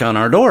knock on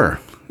our door.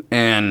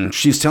 And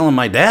she's telling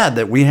my dad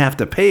that we have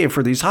to pay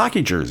for these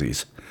hockey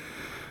jerseys.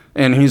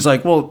 And he's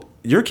like, well,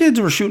 your kids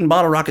were shooting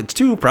bottle rockets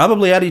too,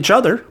 probably at each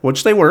other,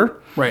 which they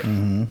were. Right.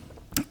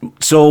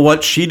 So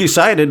what she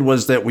decided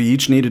was that we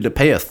each needed to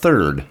pay a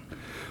third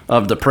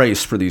of the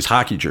price for these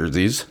hockey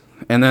jerseys.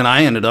 And then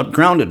I ended up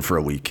grounded for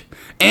a week.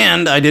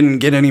 And I didn't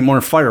get any more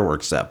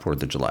fireworks that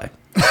 4th of July.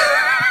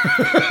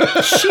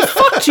 She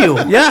fucked you.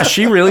 Yeah,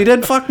 she really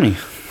did fuck me.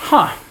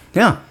 Huh.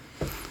 Yeah.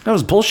 That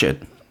was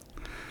bullshit.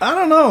 I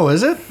don't know,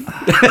 is it?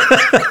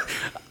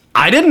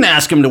 I didn't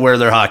ask them to wear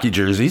their hockey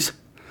jerseys.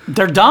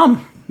 They're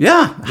dumb.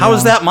 Yeah. How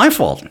is that my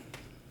fault?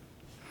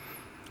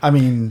 I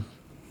mean,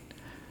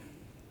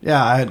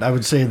 yeah, I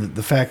would say that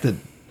the fact that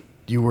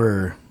you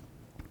were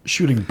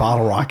shooting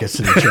bottle rockets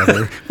at each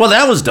other. Well,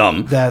 that was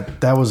dumb.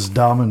 That was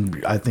dumb,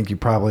 and I think you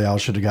probably all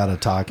should have got a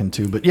talking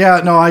to. But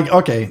yeah, no, I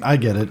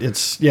get it.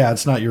 It's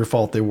not your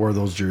fault they wore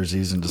those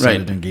jerseys and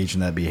decided to engage in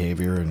that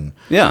behavior. And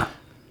Yeah.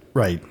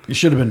 right, you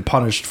should have been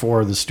punished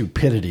for the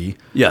stupidity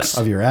Yes.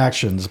 of your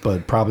actions,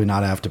 but probably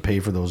not have to pay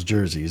for those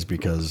jerseys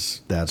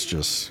because that's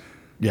just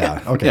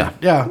okay.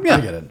 Yeah. I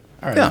get it.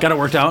 All right. Yeah. Got it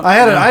worked out. I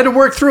had to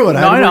work through it.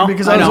 No, I know.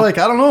 Because I I was know. like,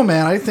 I don't know,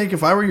 man. I think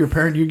if I were your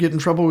parent, you'd get in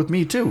trouble with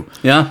me too.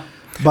 Yeah.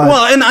 But-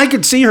 well, and I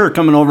could see her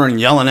coming over and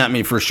yelling at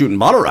me for shooting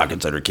bottle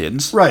rockets at her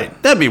kids. Right.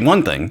 That'd be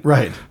one thing.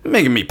 Right.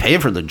 Making me pay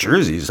for the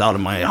jerseys out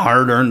of my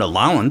hard-earned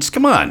allowance.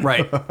 Come on.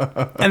 Right.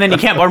 And then you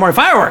can't buy more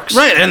fireworks.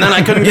 Right, and then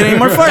I couldn't get any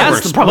more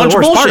fireworks. That's probably the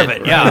Bunch worst part of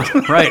bullshit. it. Yeah.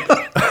 Right.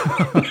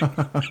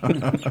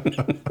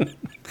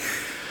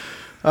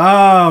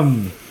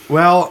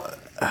 Well,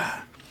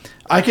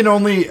 I can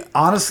only,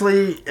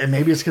 honestly, and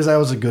maybe it's because I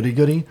was a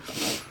goody-goody,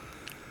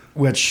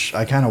 which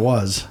I kind of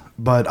was,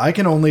 but I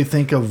can only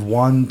think of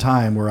one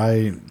time where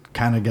I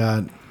kind of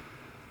got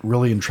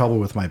really in trouble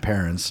with my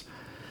parents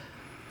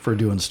for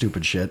doing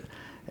stupid shit.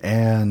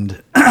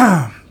 And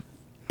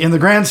in the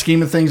grand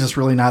scheme of things, it's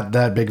really not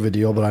that big of a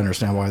deal, but I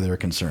understand why they're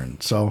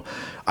concerned. So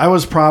I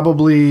was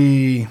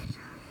probably,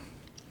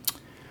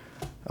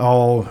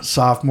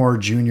 sophomore,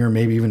 junior,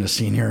 maybe even a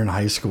senior in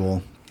high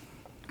school.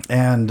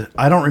 And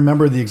I don't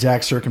remember the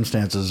exact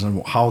circumstances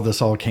and how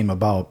this all came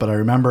about, but I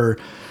remember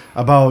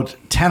about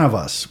 10 of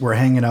us were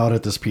hanging out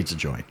at this pizza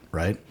joint,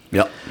 right?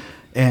 Yep.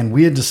 And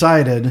we had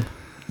decided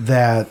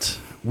that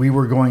we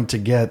were going to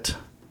get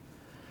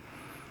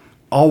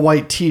all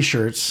white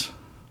t-shirts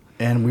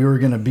and we were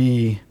going to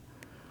be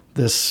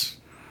this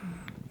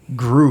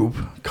group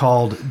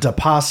called Da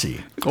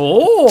Posse.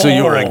 Oh. So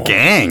you were a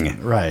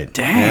gang. Right.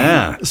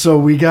 Yeah. So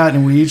we got,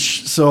 and we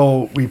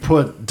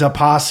put Da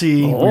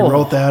Posse, we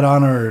wrote that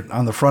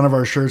on the front of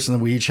our shirts, and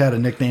then we each had a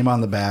nickname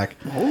on the back.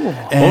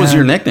 What was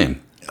your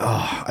nickname?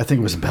 I think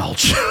it was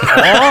Belch.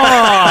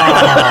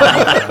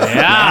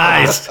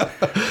 Nice.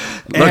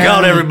 Look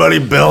out, everybody.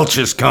 Belch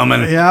is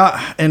coming.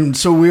 Yeah. And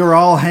so we were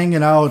all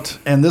hanging out,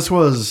 and this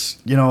was,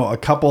 a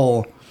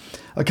couple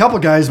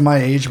guys my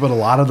age, but a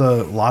lot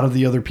of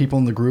the other people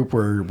in the group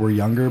were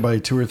younger by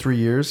 2 or 3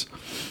 years.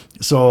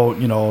 So,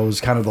 it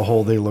was kind of the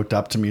whole they looked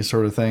up to me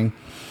sort of thing.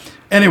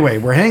 Anyway,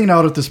 we're hanging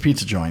out at this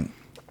pizza joint.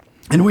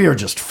 And we are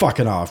just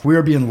fucking off. We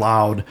are being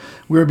loud.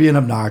 We are being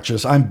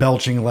obnoxious. I'm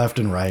belching left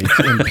and right.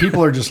 And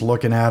people are just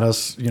looking at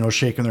us,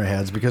 shaking their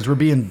heads because we're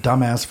being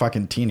dumbass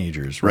fucking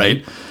teenagers.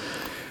 Right.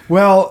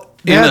 Well,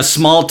 In a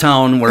small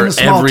town where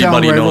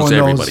everybody knows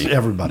everybody.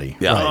 Everybody.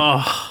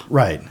 Yeah.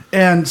 Right.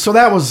 And so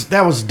that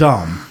was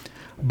dumb.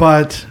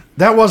 But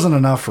that wasn't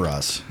enough for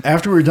us.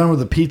 After we were done with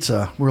the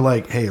pizza, we're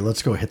like, hey,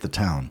 let's go hit the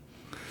town.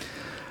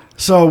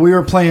 So we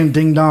were playing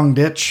Ding Dong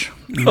Ditch.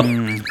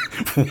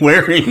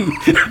 Wearing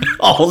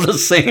all the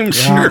same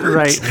shirts.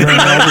 Right. Wearing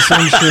all the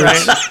same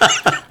shirts.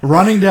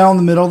 Running down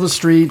the middle of the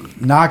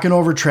street, knocking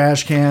over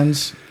trash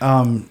cans,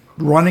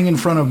 running in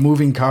front of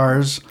moving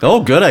cars.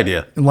 Oh, good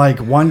idea. And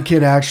one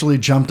kid actually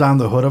jumped on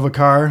the hood of a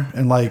car,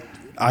 and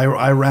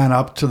I ran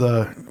up to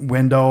the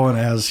window, and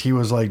as he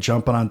was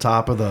jumping on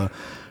top of the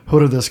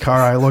hood of this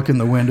car, I look in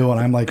the window and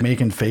I'm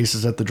making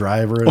faces at the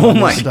driver and all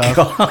this stuff.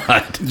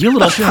 God. You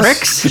little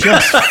pricks.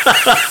 Just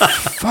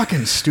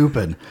fucking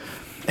stupid.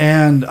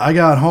 And I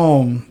got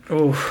home,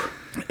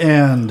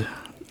 and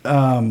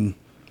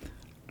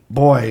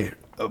boy,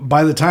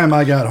 by the time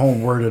I got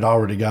home, word had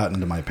already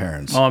gotten to my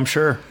parents. Oh, I'm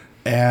sure.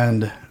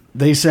 And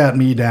they sat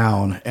me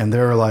down, and they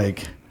were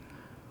like,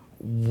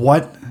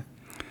 what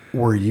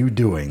were you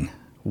doing?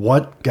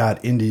 What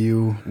got into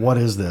you? What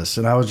is this?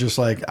 And I was just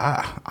like,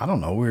 I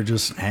don't know. We were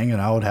just hanging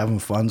out, having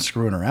fun,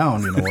 screwing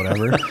around,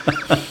 whatever.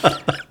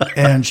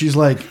 And she's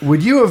like,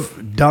 would you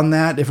have done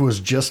that if it was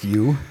just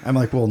you? I'm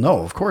like, well, no,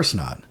 of course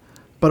not.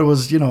 But it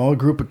was, a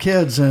group of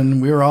kids, and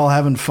we were all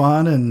having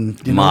fun,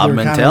 and mob they were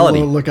mentality.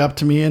 Kind of look up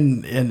to me,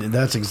 and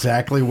that's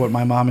exactly what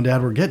my mom and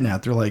dad were getting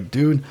at. They're like,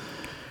 dude,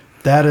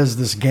 that is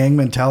this gang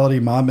mentality,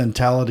 mob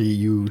mentality.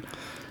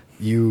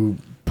 You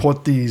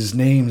put these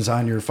names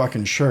on your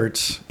fucking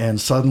shirts,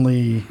 and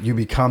suddenly you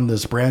become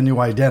this brand new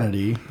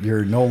identity.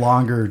 You're no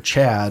longer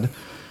Chad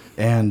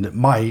and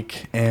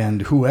Mike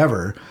and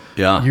whoever.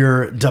 Yeah.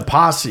 You're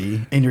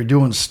DePassy, and you're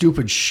doing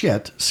stupid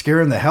shit,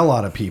 scaring the hell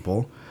out of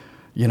people,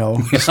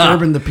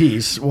 disturbing the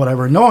peace,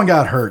 whatever. No one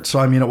got hurt, so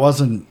I mean, it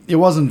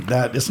wasn't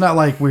that. It's not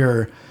like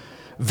we're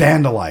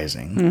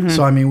vandalizing. Mm-hmm.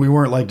 So I mean, we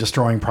weren't like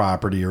destroying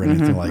property or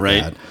anything like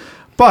Right. that.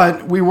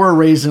 But we were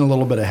raising a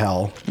little bit of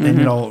hell, and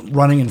Mm-hmm.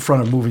 running in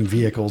front of moving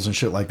vehicles and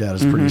shit like that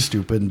is pretty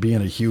stupid, and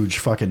being a huge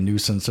fucking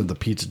nuisance at the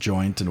pizza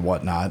joint and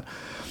whatnot.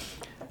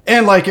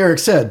 And like Eric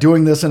said,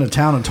 doing this in a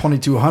town of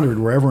 2,200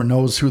 where everyone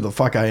knows who the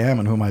fuck I am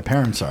and who my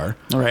parents are.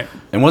 All right.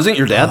 And wasn't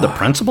your dad the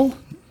principal?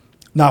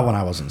 Not when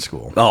I was in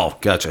school. Oh,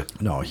 gotcha.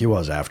 No, he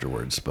was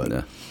afterwards, but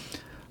Yeah.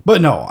 but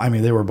no, I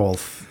mean they were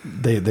both.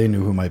 They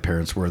knew who my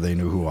parents were. They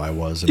knew who I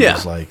was. And Yeah. it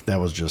was like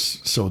that was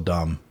just so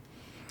dumb.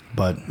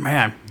 But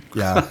Man.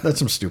 yeah, that's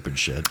some stupid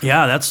shit.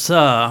 Yeah, that's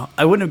I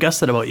wouldn't have guessed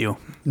that about you.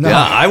 No,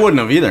 Yeah, I wouldn't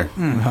have either.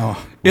 no.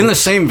 In the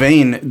same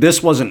vein,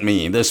 this wasn't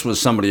me. This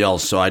was somebody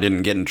else, so I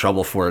didn't get in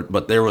trouble for it.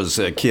 But there was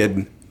a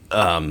kid,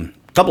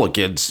 couple of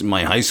kids in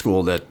my high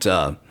school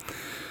that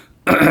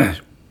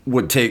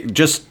would take,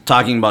 just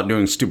talking about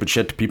doing stupid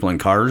shit to people in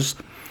cars,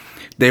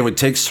 they would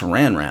take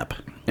saran wrap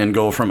and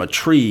go from a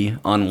tree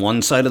on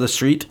one side of the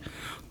street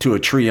to a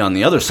tree on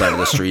the other side of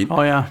the street.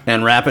 Oh, yeah.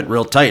 And wrap it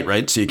real tight,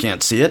 right? So you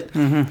can't see it.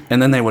 Mm-hmm.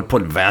 And then they would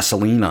put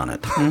Vaseline on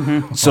it.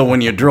 Mm-hmm. So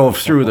when you drove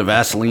through, the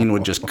Vaseline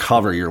would just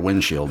cover your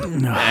windshield.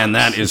 And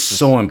that is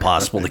so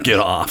impossible to get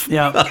off.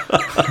 Yeah.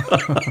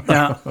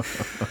 Yeah.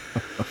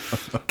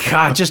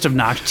 God, just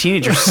obnoxious.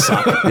 Teenagers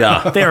suck.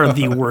 Yeah. They are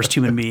the worst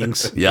human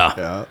beings.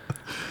 Yeah.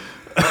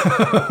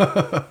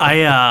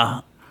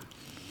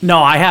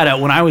 I had it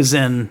when I was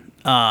in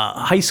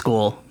high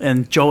school,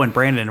 and Joe and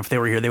Brandon, if they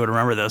were here, they would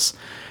remember this.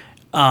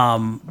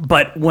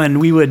 But when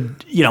we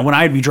would, when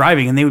I'd be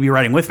driving and they would be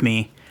riding with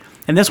me,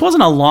 and this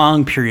wasn't a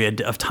long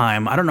period of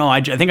time. I don't know.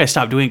 I think I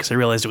stopped doing it because I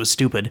realized it was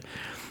stupid.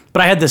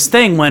 But I had this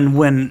thing when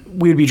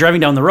we would be driving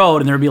down the road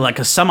and there would be like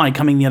a semi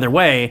coming the other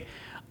way.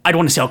 I'd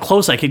want to see how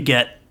close I could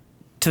get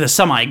to the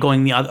semi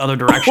going the other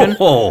direction.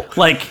 Oh.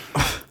 Like,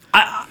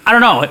 I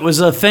don't know. It was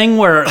a thing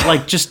where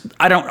like just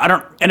I don't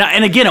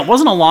and again, it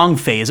wasn't a long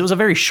phase. It was a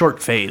very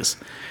short phase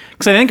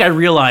because I think I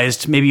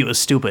realized maybe it was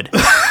stupid.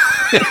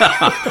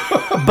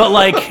 But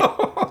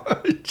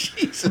like,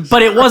 Jesus.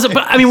 But it wasn't.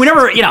 But I mean, we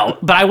never,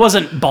 But I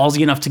wasn't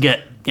ballsy enough to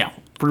get,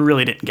 we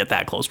really didn't get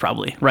that close,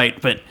 probably, right?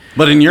 But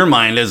in your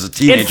mind, as a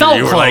teenager, it felt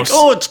you were close. like,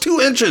 "Oh, it's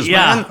 2 inches,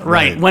 yeah, man."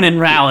 right. When in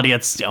reality,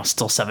 it's still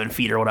 7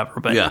 feet or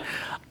whatever. But Yeah.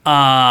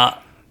 I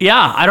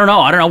don't know.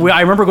 I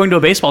remember going to a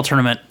baseball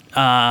tournament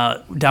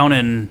down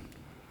in.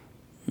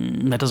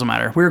 That doesn't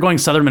matter. We were going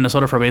southern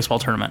Minnesota for a baseball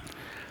tournament,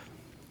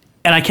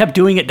 and I kept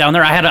doing it down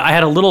there. I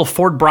had a little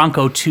Ford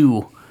Bronco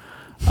 2.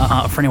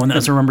 For anyone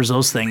that remembers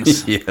those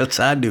things. Yes,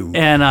 I do.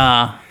 And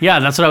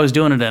that's what I was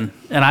doing it in.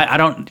 And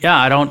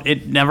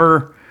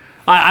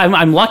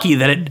I'm lucky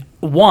that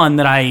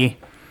that I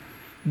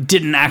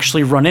didn't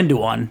actually run into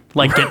one,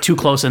 like get too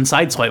close and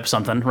sideswipe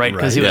something, right?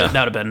 Because Right, yeah.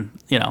 that would have been,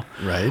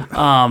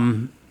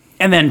 Right.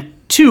 And then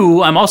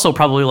 2, I'm also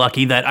probably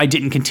lucky that I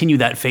didn't continue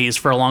that phase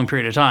for a long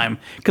period of time,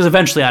 because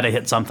eventually I'd have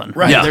hit something.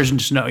 Right. Yeah. There's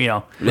just no,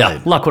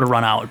 Right. luck would have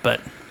run out, but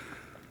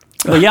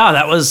yeah,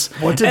 that was.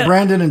 What did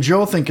Brandon and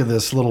Joe think of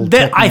this little?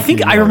 I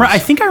think I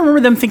remember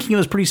them thinking it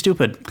was pretty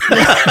stupid.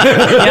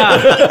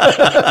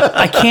 Yeah,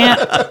 I can't.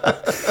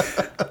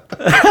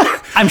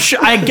 I'm sure.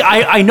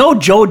 I know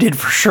Joe did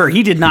for sure.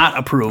 He did not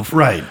approve.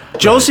 Right.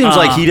 Joe seems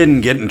like he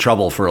didn't get in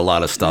trouble for a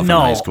lot of stuff No,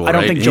 in high school, I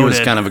don't right? think He Joe was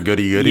did. kind of a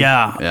goody-goody.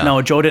 Yeah. No,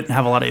 Joe didn't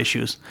have a lot of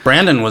issues.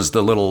 Brandon was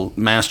the little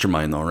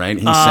mastermind, though, right?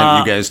 He sent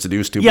you guys to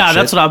do stupid shit. Yeah,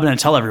 that's what I'm going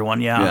to tell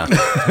everyone. Yeah.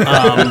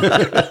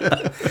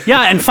 Yeah.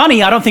 Yeah, and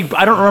funny, I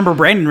don't remember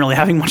Brandon really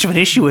having much of an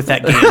issue with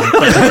that game.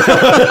 But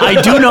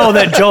I do know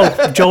that Joe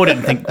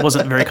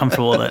wasn't very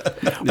comfortable with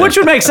it, which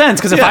would make sense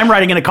because if I'm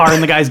riding in a car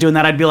and the guy's doing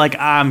that, I'd be like,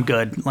 I'm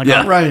good. Like,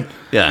 Yeah. Right.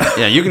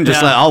 Yeah, you can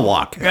just Yeah. I'll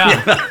walk.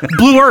 Yeah.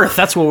 Blue Earth.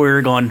 That's where we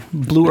were going.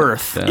 Blue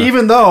Earth. Yeah.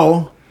 Even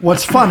though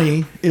what's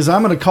funny is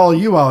I'm going to call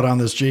you out on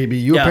this,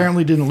 JB. You Yeah.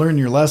 apparently didn't learn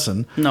your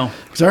lesson. No.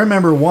 Because I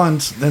remember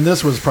once, and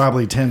this was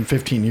probably 10,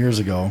 15 years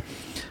ago.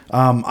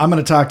 I'm going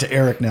to talk to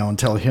Eric now and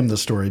tell him the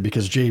story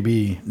because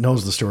JB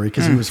knows the story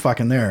because he was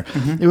fucking there.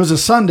 It was a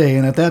Sunday,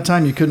 and at that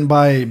time you couldn't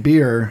buy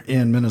beer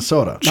in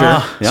Minnesota.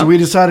 Sure. So we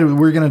decided we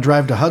were going to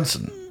drive to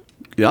Hudson,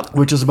 Yep.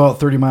 which is about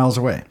 30 miles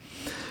away.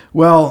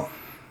 Well,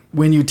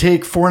 when you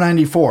take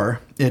 494,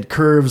 it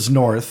curves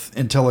north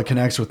until it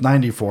connects with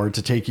 94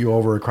 to take you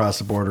over across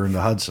the border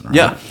into Hudson. Right?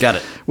 Yeah, got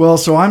it. Well,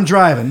 so I'm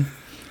driving,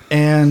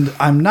 and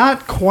I'm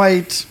not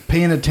quite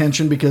paying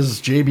attention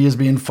because JB is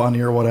being funny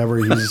or whatever.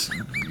 He's,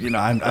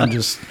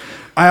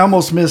 I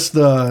almost missed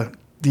the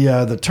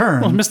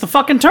turn. Well, missed the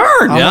fucking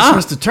turn. I almost Yeah.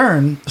 missed a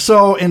turn.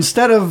 So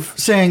instead of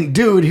saying,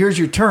 dude, here's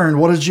your turn,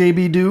 what does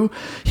JB do?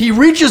 He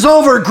reaches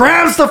over,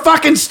 grabs the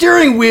fucking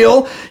steering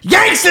wheel,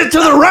 yanks it to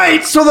the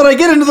right so that I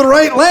get into the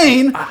right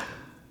lane.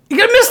 You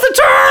gonna miss the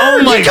turn.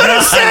 Oh my You could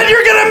have God. said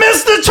you're gonna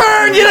miss the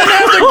turn. You didn't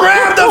have to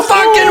grab the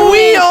fucking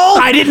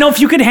wheel. I didn't know if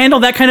you could handle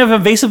that kind of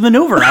evasive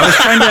maneuver. I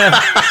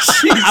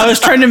was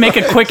trying to make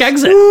a quick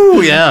exit.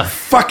 Ooh, yeah.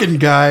 Fucking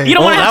guy. You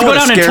don't want to that have to go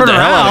would've down and scared turn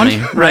the hell out of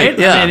around, me. right?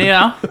 Yeah. I mean,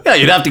 Yeah,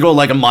 you'd have to go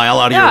like a mile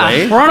out of your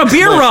way. we're on a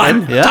beer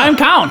run. Yeah. Time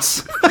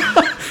counts.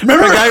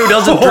 Remember the guy who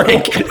doesn't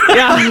drink?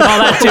 Yeah, all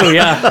that too.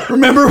 Yeah,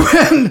 Remember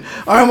when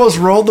I almost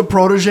rolled the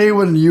protege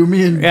when you,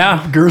 me, and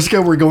Yeah.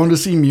 Gerska were going to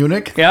see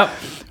Munich? yep.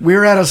 We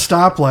were at a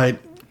stoplight,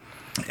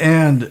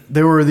 and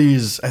there were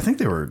these, I think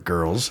they were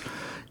girls,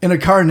 in a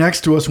car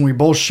next to us, and we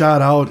both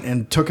shot out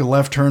and took a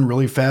left turn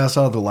really fast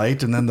out of the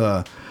light, and then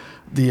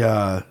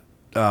the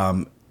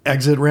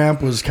exit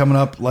ramp was coming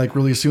up like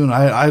really soon.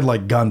 I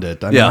like gunned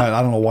it. I mean, Yeah.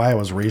 I don't know why I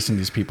was racing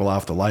these people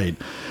off the light.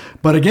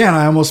 But again,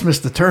 I almost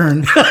missed the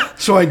turn.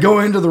 So I go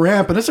into the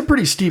ramp, and it's a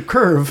pretty steep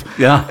curve.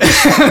 Yeah.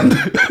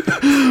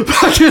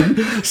 Fucking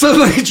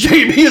suddenly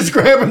Jamie is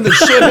grabbing the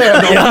shit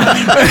handle,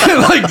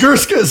 and like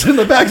Gerska's in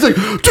the back, he's like,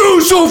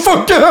 "Dude, so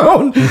fuck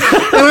down!"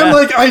 And I'm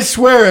like, I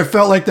swear, it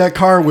felt like that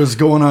car was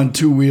going on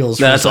two wheels.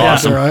 for a That's second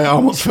awesome. there. I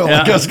almost felt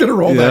like I was gonna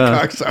roll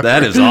that cocksucker.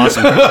 That is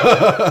awesome.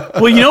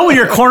 Well, you know when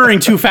you're cornering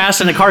too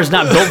fast and the car's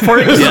not built for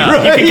it, 'cause Yeah.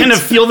 you can kind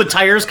of feel the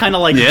tires kind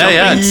of like Yeah, jumping.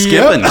 yeah, it's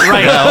skipping.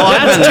 Right, Yeah, well,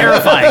 I've that's been there.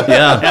 terrifying.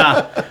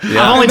 Yeah.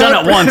 I've only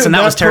done it once, and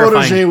that was protege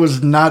terrifying.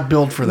 was not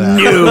built for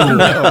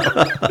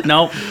that.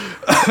 Nope.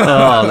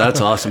 Oh, that's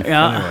awesome.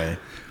 Yeah. Anyway,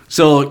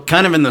 So,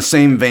 kind of in the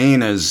same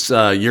vein as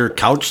your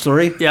couch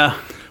story. Yeah.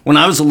 When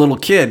I was a little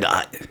kid,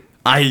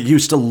 I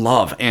used to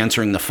love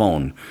answering the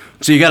phone.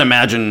 So you got to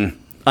imagine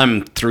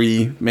I'm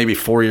 3, maybe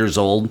 4 years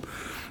old,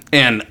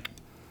 and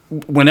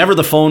whenever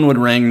the phone would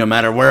ring, no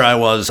matter where I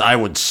was, I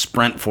would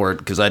sprint for it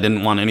because I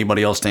didn't want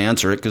anybody else to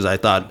answer it because I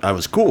thought I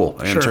was cool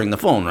answering the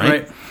phone,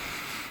 right?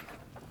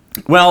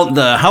 Well,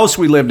 the house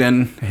we lived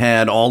in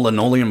had all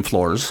linoleum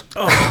floors,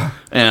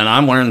 and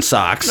I'm wearing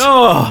socks.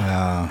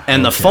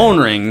 And the phone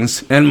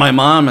rings, and my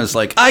mom is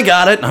like, "I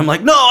got it." And I'm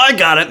like, "No, I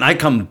got it." And I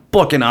come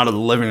booking out of the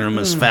living room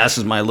as fast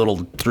as my little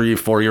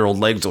 3-4-year-old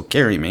legs will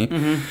carry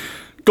me.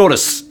 Go to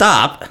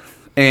stop,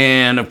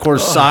 and of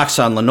course, socks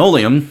on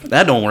linoleum,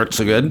 that don't work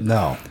so good.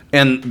 no.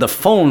 And the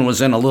phone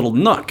was in a little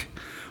nook.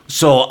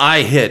 So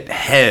I hit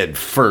head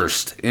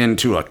first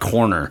into a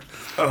corner.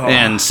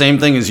 And same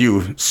thing as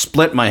you,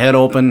 split my head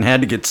open,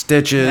 had to get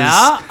stitches.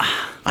 Yeah.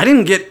 I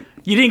didn't get...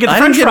 You didn't get the I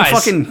French didn't get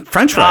fries. fucking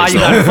French Ah, fries. you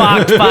though.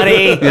 got fucked,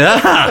 buddy.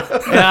 Yeah.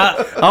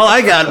 Yeah. All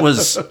I got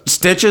was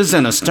stitches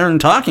and a stern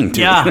talking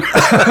to. Yeah.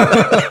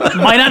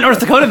 Minot, North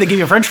Dakota, they give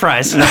you French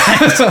fries.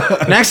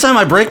 Next time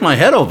I break my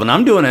head open,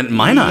 I'm doing it in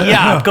Minot.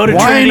 Yeah, go to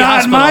Why Trinity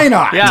not Hospital.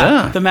 Minot? Yeah,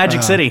 Yeah. the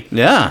Magic City.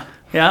 Yeah.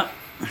 Yeah.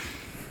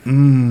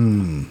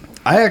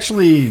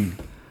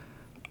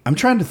 I'm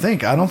trying to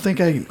think. I don't think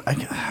I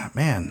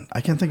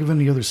can't think of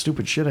any other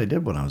stupid shit I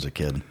did when I was a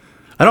kid.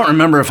 I don't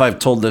remember if I've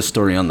told this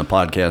story on the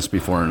podcast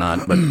before or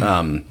not, but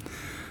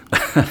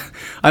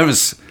I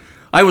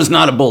was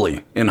not a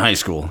bully in high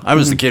school. I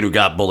was the kid who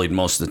got bullied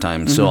most of the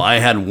time. So I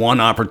had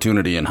one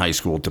opportunity in high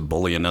school to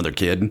bully another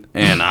kid,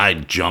 and I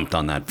jumped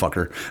on that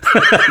fucker.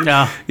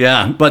 Yeah.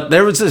 Yeah, but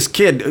there was this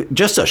kid,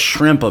 just a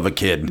shrimp of a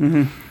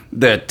kid,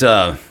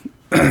 that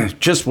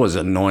just was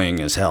annoying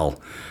as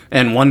hell.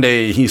 And one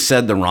day he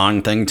said the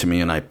wrong thing to me,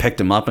 and I picked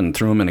him up and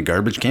threw him in a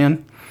garbage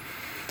can.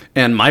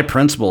 And my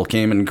principal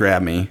came and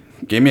grabbed me,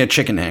 gave me a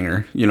chicken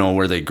hanger, you know,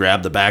 where they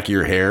grab the back of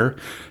your hair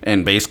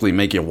and basically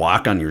make you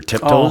walk on your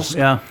tiptoes. Oh,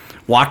 yeah.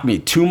 Walked me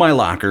to my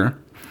locker,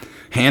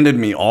 handed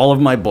me all of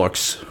my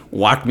books,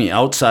 walked me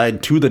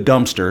outside to the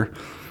dumpster,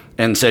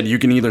 and said, "You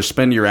can either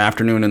spend your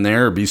afternoon in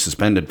there or be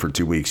suspended for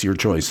 2 weeks. Your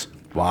choice."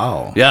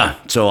 Wow. Yeah,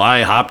 so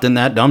I hopped in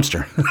that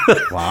dumpster.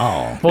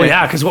 Wow. Well,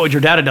 yeah, because what would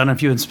your dad have done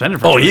if you had spent it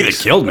for 2 he'd have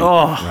weeks? killed me.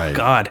 Oh, Right.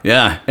 God.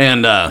 Yeah,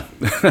 and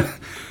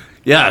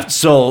yeah,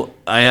 so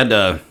I had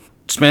to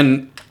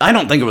spend, I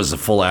don't think it was a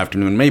full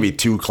afternoon, maybe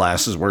 2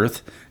 classes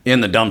worth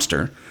in the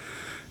dumpster.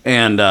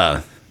 And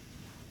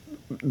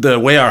the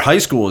way our high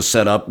school was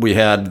set up, we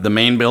had the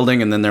main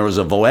building and then there was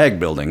a VOAG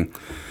building.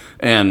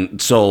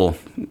 And so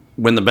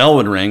when the bell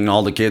would ring,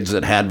 all the kids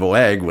that had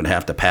VOAG would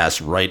have to pass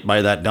right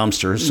by that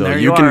dumpster. So There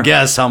you you can are.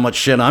 guess how much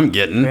shit I'm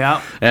getting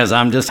Yeah. as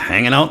I'm just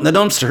hanging out in the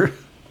dumpster.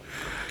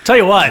 Tell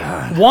you what,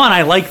 one,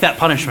 I like that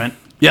punishment.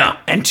 Yeah.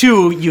 And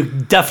two, you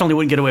definitely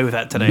wouldn't get away with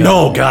that today.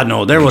 No, God,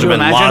 no. There would have you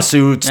been imagine?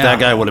 lawsuits. Yeah. That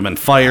guy would have been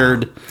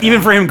fired.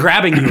 Even for him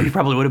grabbing you, he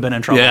probably would have been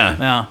in trouble. Yeah.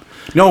 Yeah.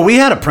 No, we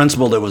had a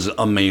principal that was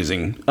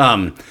amazing.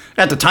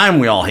 At the time,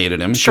 we all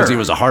hated him because Sure. he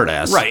was a hard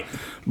ass. Right.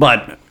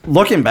 But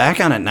looking back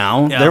on it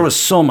now, Yeah. there was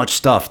so much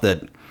stuff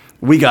that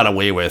we got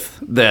away with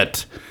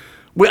that,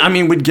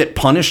 we'd get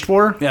punished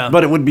for, Yeah.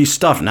 but it would be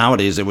stuff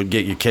nowadays that would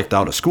get you kicked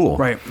out of school.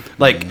 Right.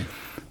 Like,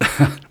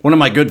 one of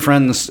my good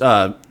friends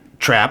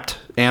trapped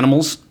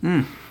animals.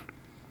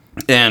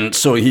 And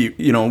so he,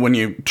 when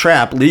you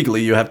trap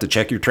legally, you have to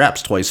check your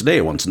traps twice a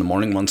day, once in the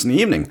morning, once in the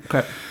evening.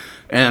 Okay.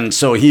 And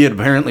so he had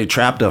apparently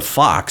trapped a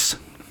fox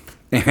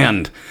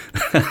And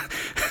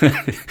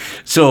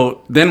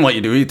so then what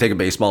you do, you take a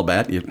baseball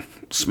bat, you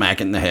smack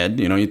it in the head,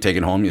 you take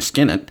it home, you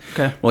skin it.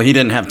 Okay. Well, he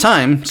didn't have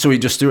time, so he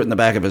just threw it in the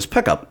back of his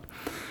pickup.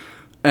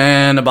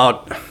 And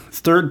about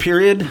third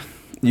period,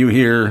 you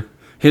hear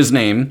his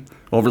name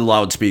over the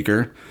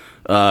loudspeaker,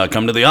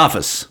 come to the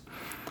office.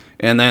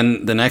 And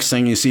then the next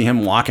thing you see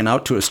him walking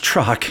out to his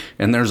truck,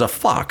 and there's a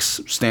fox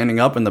standing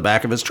up in the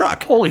back of his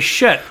truck. Holy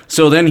shit.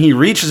 So then he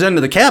reaches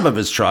into the cab of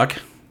his truck,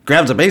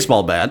 grabs a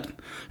baseball bat,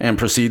 and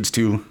proceeds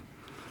to,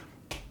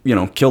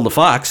 kill the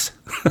fox.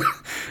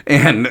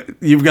 And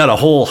you've got a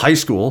whole high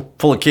school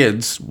full of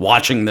kids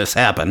watching this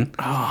happen.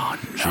 Oh,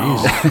 no.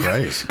 Jesus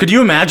Christ. Could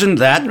you imagine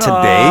that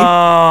today?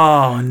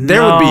 Oh, no.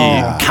 There would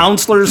be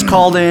counselors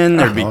called in.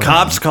 There'd be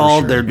cops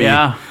called. sure. There'd be,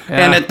 Yeah.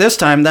 And at this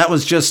time, that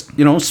was just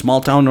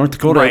small town North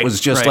Dakota. Right, It was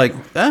just right.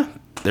 like,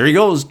 there he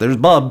goes. There's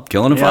Bub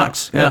killing a Yeah,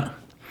 fox. Yeah.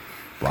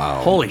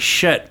 Wow. Holy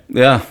shit.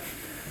 Yeah.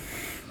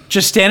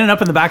 Just standing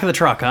up in the back of the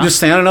truck, huh? Just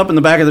standing up in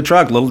the back of the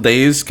truck, little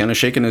dazed, kind of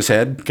shaking his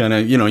head, kind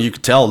of, you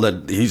could tell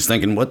that he's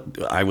thinking, "What?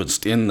 I was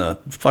in the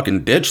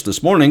fucking ditch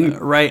this morning.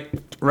 Right.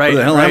 Where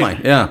the hell am I?"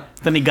 Yeah,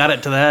 Then he got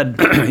it to the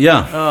head.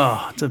 yeah,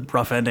 Oh, it's a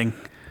rough ending.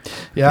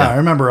 Yeah, I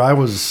remember I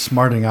was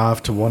smarting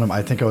off to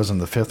I think I was in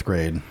the 5th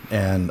grade,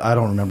 and I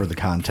don't remember the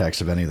context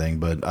of anything,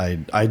 but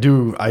I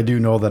do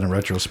know that in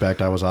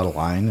retrospect I was out of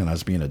line and I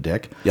was being a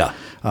dick. yeah.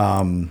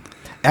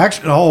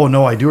 Actually, oh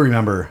no, I do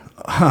remember.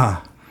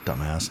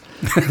 Dumbass.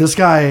 This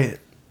guy.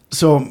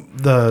 So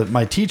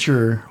my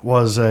teacher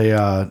was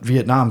a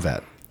Vietnam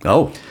vet,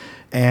 Oh,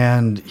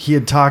 and he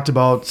had talked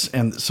about,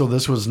 and so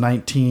this was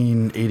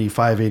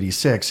 1985,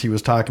 86. He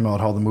was talking about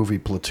how the movie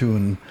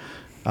Platoon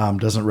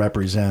doesn't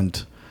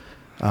represent,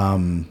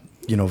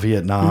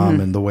 Vietnam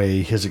and the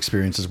way his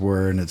experiences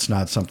were, and it's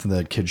not something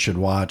that kids should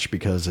watch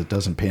because it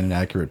doesn't paint an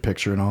accurate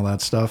picture and all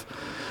that stuff.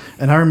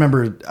 And I don't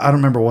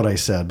remember what I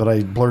said, but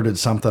I blurted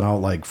something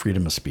out like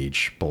freedom of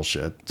speech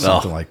bullshit,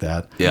 something like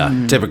that. yeah.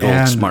 Typical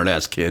And- smart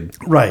ass kid.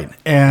 Right.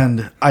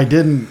 And I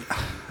don't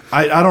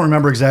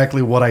remember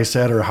exactly what I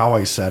said or how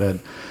I said it.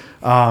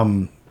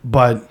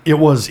 But it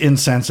was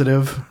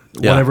insensitive,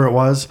 Yeah. whatever it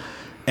was.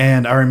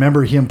 And I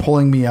remember him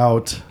pulling me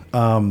out,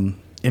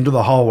 into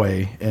the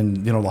hallway, and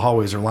the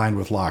hallways are lined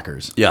with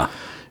lockers. Yeah,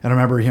 And I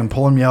remember him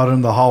pulling me out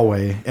into the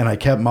hallway, and I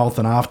kept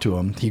mouthing off to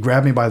him. He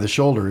grabbed me by the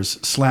shoulders,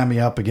 slammed me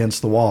up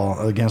against the wall,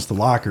 against the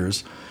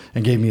lockers,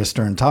 and gave me a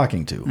stern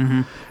talking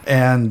to.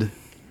 And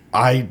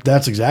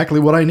that's exactly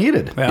what I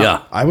needed.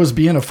 yeah. I was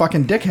being a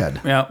fucking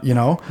dickhead. Yeah.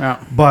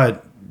 Yeah.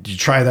 But you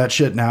try that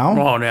shit now?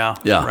 Oh, yeah.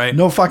 Yeah. Right.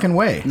 No fucking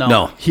way.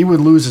 No. He would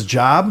lose his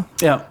job.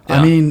 Yeah.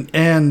 I mean,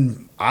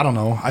 and I don't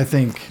know. I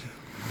think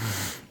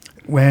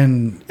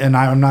and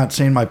I'm not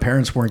saying my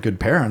parents weren't good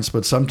parents,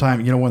 but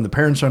sometimes, when the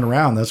parents aren't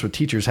around, that's what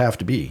teachers have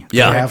to be.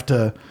 Yeah. They have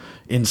to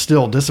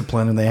instill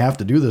discipline, and they have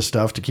to do this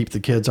stuff to keep the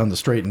kids on the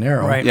straight and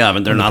narrow. Right. Yeah,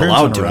 but they're when the not parents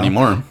allowed aren't to around.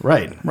 anymore.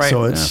 Right. Right.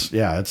 So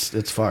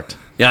it's fucked.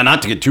 Yeah,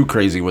 not to get too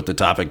crazy with the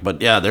topic,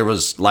 but yeah,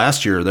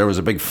 last year there was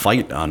a big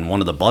fight on one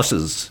of the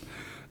buses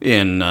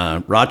in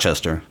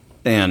Rochester,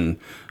 and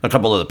a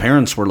couple of the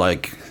parents were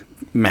like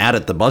mad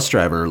at the bus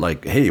driver,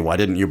 like, "Hey, why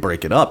didn't you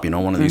break it up?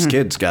 One of these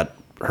kids got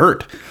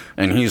hurt."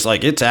 And he's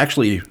like, "It's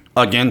actually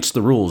against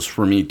the rules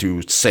for me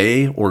to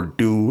say or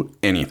do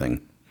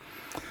anything."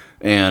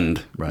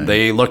 And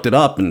they looked it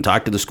up and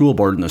talked to the school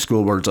board, and the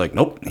school board's like,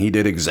 "Nope, he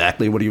did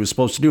exactly what he was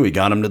supposed to do. He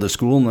got him to the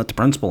school and let the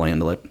principal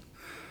handle it."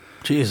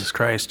 Jesus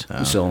Christ.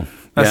 So,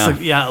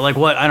 That's yeah. like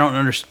what I don't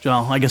understand.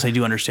 Well, I guess I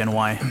do understand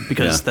why,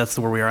 because Yeah. that's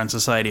where we are in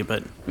society.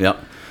 But Yep.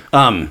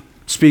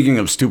 Speaking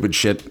of stupid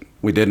shit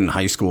we did in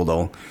high school,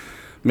 though,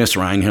 Miss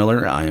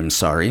Reinhiller, I am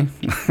sorry.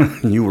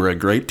 You were a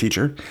great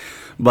teacher.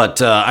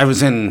 But I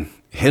was in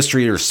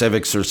history or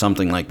civics or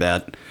something like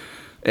that,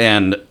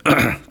 and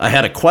I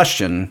had a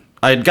question.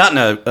 I had gotten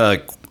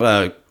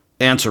a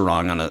answer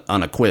wrong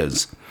on a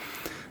quiz,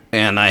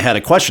 and I had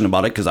a question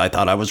about it because I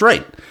thought I was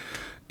right.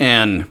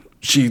 And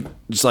she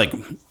was like,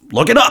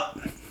 "Look it up."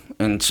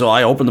 And so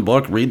I opened the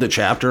book, read the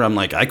chapter. I'm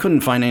like, I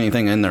couldn't find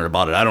anything in there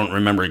about it. I don't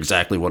remember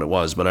exactly what it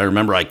was, but I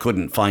remember I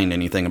couldn't find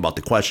anything about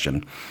the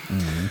question.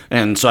 Mm-hmm.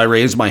 And so I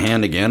raised my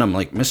hand again. I'm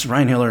like, "Miss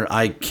Reinhiller,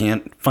 I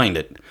can't find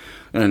it."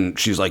 And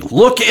she's like,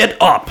 "Look it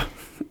up."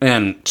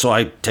 And so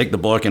I take the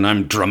book and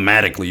I'm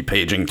dramatically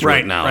paging through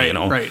it now,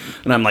 Right.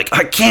 And I'm like,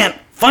 "I can't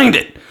find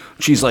it."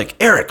 She's like,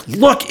 "Eric,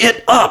 look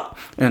it up."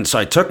 And so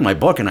I took my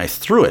book and I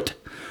threw it.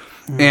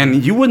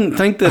 And you wouldn't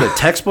think that a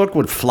textbook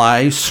would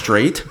fly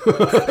straight,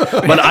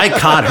 but I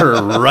caught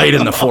her right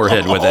in the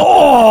forehead with it.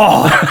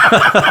 Oh!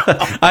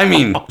 I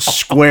mean,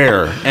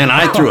 square. And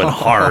I threw it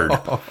hard.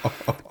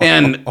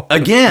 And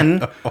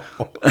again,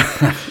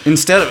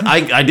 instead of,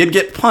 I did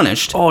get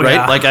punished, right?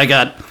 Yeah. Like I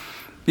got,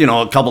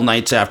 a couple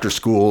nights after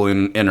school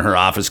in her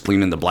office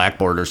cleaning the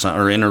blackboard or something,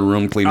 or in her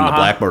room cleaning the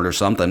blackboard or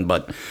something.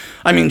 But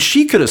I mean,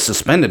 she could have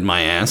suspended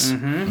my ass.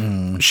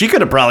 Mm-hmm. She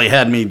could have probably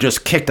had me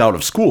just kicked out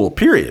of school,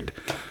 period.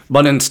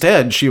 But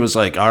instead, she was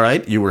like, "All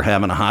right, you were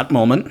having a hot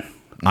moment.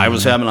 Mm-hmm. I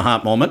was having a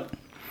hot moment.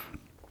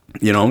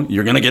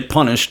 You're going to get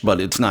punished,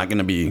 but it's not going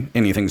to be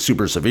anything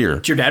super severe."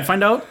 Did your dad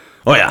find out?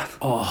 Oh yeah.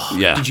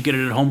 Yeah. Did you get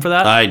it at home for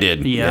that? I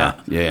did. Yeah.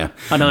 Yeah.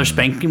 Another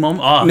spanking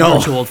moment? Oh, No.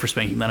 you're too old for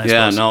spanking then, I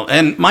Yeah, suppose. no.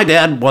 And my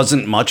dad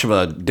wasn't much of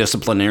a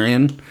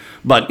disciplinarian,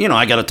 but,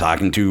 I got a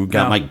talking to,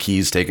 got my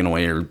keys taken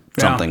away or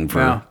something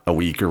for a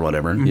week or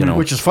whatever,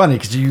 Which is funny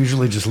because you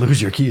usually just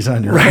lose your keys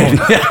on your own.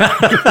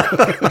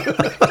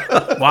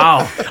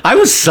 Wow. I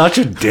was such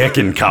a dick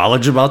in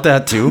college about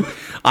that, too.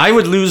 I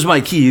would lose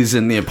my keys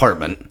in the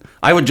apartment.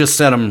 I would just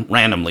set them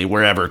randomly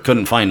wherever,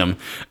 couldn't find them.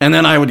 And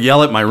then I would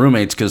yell at my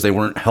roommates because they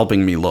weren't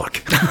helping me look.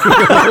 Come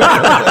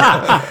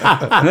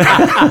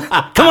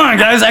on,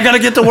 guys, I got to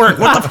get to work.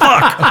 What the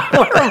fuck?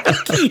 Where are my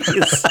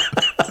keys?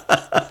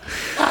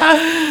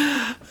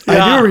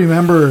 I do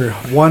remember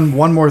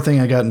one more thing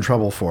I got in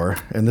trouble for,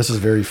 and this is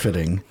very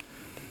fitting.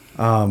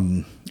 I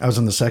was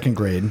in the second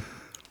grade,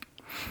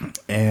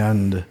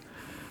 and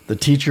the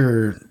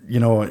teacher,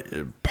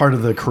 part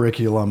of the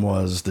curriculum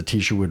was the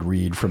teacher would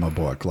read from a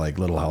book, like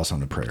Little House on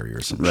the Prairie or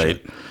some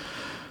shit.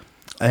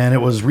 And it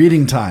was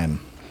reading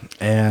time,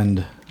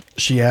 and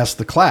she asked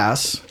the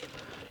class,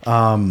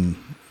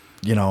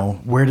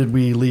 where did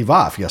we leave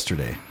off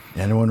yesterday?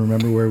 Anyone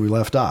remember where we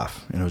left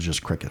off? And it was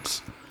just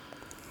crickets.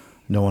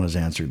 No one has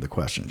answered the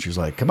question. She's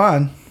like, come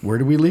on, where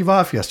did we leave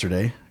off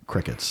yesterday?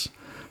 Crickets.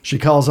 She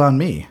calls on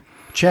me.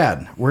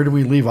 Chad, where did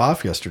we leave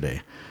off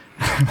yesterday?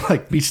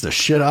 Like, beats the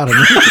shit out of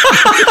me.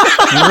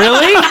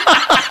 Really?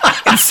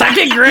 In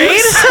second grade?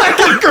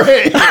 Second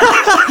grade.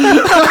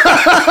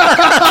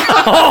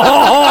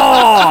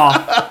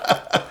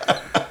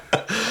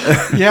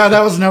 Yeah,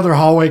 that was another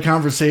hallway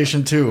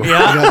conversation too. Yeah.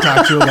 I got to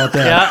talk to you about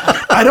that.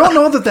 Yeah. I don't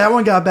know that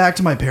one got back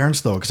to my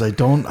parents though, because I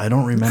don't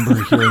remember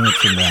hearing it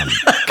from them.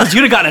 Because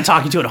you'd have gotten a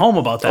talking to at home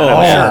about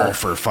that. Oh,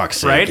 for fuck's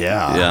sake. Right?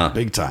 Yeah.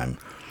 Big time.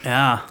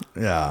 Yeah.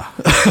 Yeah.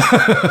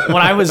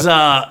 When I was,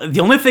 the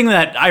only thing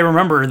that I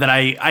remember that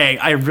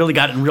I really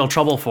got in real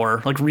trouble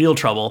for, like real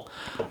trouble,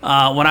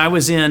 when I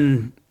was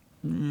in,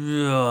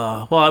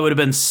 I would have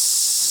been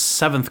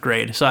 7th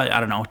grade. So I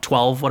don't know,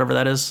 12, whatever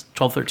that is,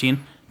 12,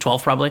 13,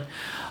 12 probably.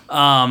 We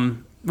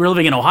were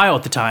living in Ohio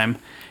at the time,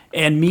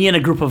 and me and a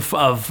group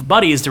of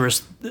buddies, there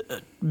was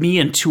me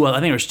and I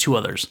think there was 2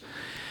 others.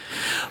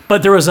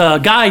 But there was a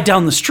guy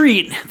down the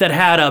street that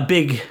had a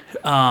big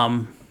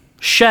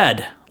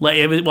shed. Like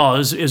it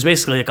was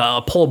basically like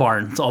a pole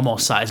barn,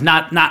 almost size.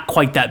 Not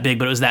quite that big,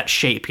 but it was that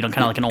shape, kind of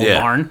like an old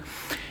barn.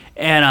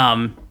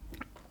 And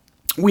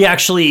we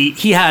had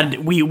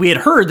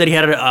heard that he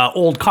had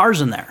old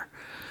cars in there.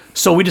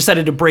 So we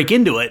decided to break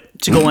into it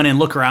to go in and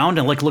look around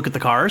and look at the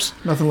cars.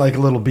 Nothing like a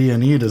little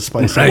B&E to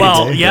spice up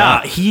Well, the day.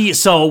 yeah.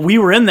 So we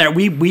were in there.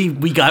 We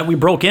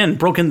broke in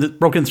through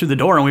the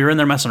door, and we were in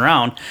there messing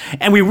around.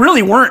 And we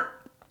really weren't.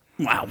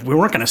 Wow, we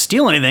weren't going to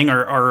steal anything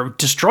or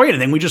destroy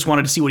anything. We just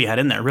wanted to see what he had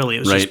in there. Really, it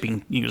was just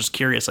being just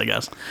curious, I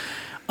guess.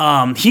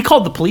 He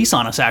called the police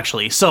on us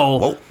actually.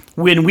 So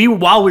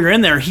while we were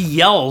in there, he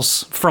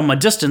yells from a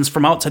distance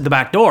from outside the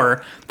back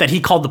door that he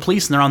called the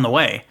police and they're on the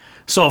way.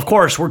 So of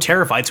course we're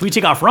terrified. So we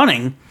take off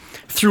running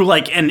through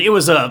and it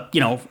was a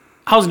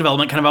housing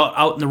development kind of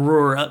out in the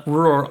rural.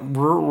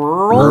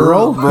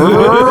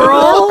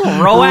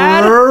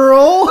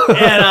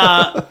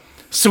 And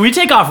so we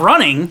take off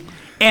running.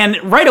 And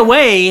right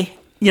away,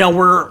 we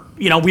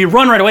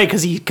run right away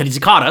because he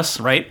caught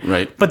us, right?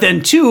 Right. But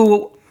then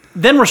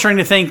then we're starting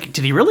to think,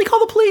 did he really call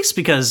the police?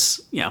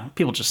 Because,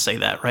 people just say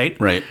that, right?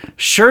 Right.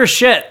 Sure as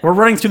shit, we're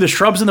running through the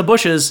shrubs and the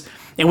bushes,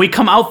 and we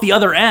come out the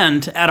other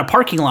end at a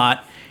parking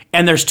lot,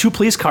 and there's 2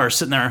 police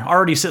cars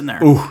already sitting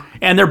there. Ooh.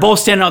 And they're both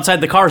standing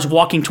outside the cars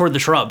walking toward the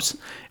shrubs.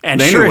 And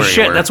They sure knew as where you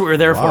shit, were. that's what we were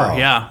there Wow. for.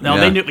 Yeah. No,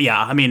 Yeah. they knew.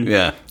 Yeah, I mean,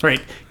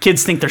 right.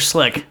 Kids think they're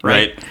slick.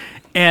 Right.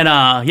 And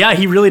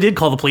he really did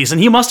call the police,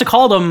 and he must have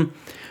called them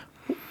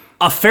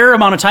a fair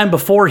amount of time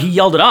before he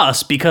yelled at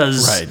us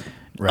because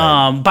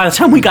by the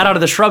time we got out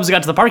of the shrubs and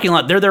got to the parking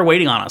lot, they're there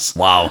waiting on us.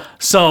 Wow.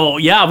 So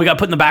we got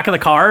put in the back of the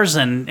cars,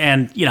 and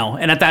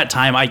at that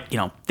time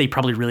they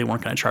probably really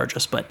weren't going to charge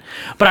us, but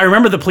I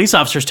remember the police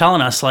officers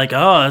telling us like,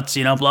 oh, it's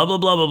blah blah blah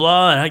blah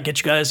blah, and I get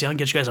you guys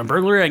on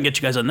burglary, I can get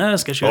you guys on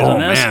this, get you guys on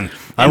this. Oh man,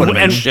 I would have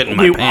been shitting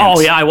my pants.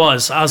 Oh yeah, I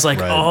was like,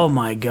 oh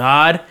my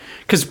god,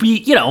 because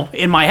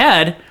in my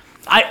head.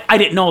 I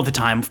didn't know at the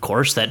time, of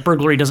course, that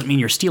burglary doesn't mean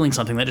you're stealing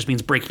something. That just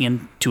means breaking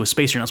into a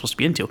space you're not supposed to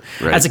be into.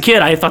 Right. As a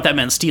kid, I thought that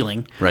meant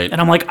stealing. Right. And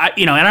I'm like,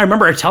 and I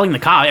remember telling the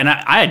cop, and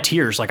I had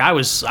tears, like I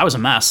was a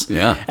mess.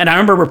 Yeah. And I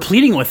remember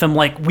pleading with him,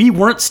 like we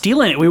weren't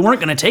stealing it, we weren't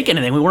going to take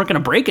anything, we weren't going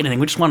to break anything,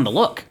 we just wanted to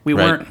look. We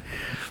weren't.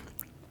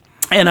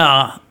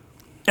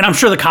 And I'm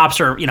sure the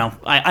cops are,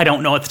 I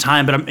don't know at the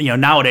time, but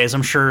nowadays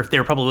I'm sure they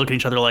were probably looking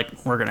at each other like,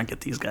 we're gonna get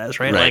these guys,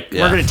 right? Like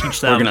we're gonna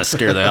teach them. We're gonna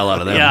scare the hell out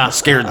of them. Yeah.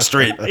 Scared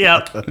straight.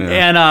 Yep.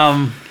 Yeah.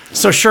 And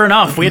so sure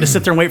enough, we had to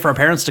sit there and wait for our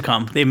parents to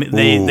come.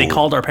 They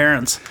called our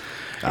parents.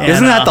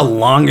 Isn't that the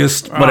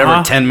longest,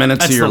 10 minutes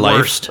That's of your the life?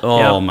 worst.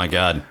 Oh Yep. my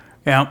God.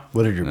 Yeah.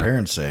 What did your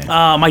parents say?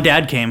 My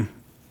dad came,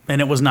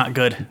 and it was not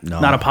good. No.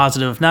 Not a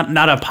positive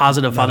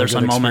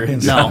father-son moment.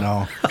 experience. No.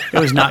 No. It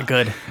was not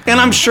good.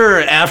 And I'm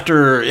sure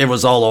after it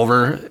was all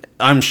over,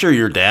 I'm sure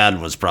your dad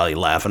was probably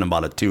laughing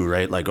about it too,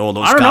 right? Like, oh,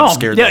 those I don't cops know.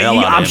 scared the hell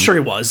out of him. I'm sure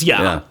he was.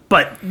 Yeah.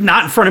 But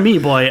not in front of me,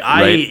 boy.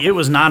 It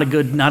was not a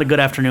good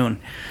afternoon.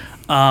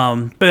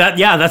 But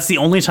that's the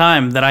only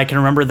time that I can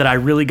remember that I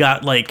really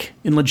got like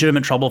in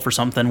legitimate trouble for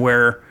something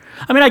where,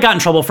 I mean, I got in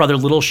trouble for other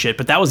little shit,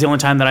 but that was the only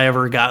time that I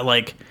ever got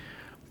like,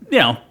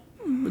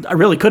 I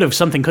really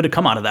something could have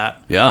come out of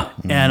that. Yeah.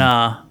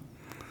 And,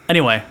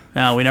 anyway,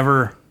 we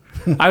never,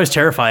 I was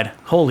terrified.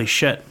 Holy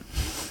shit.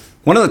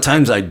 One of the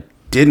times I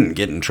didn't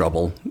get in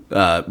trouble,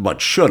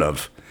 but should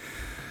have,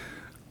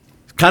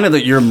 kind of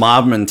your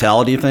mob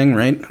mentality thing,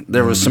 right?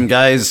 There was some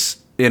guys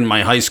in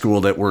my high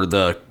school that were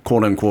the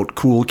quote-unquote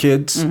cool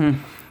kids.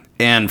 Mm-hmm.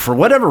 And for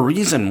whatever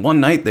reason, one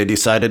night they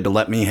decided to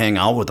let me hang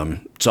out with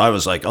them. So I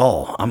was like,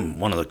 oh, I'm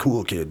one of the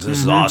cool kids. This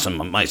is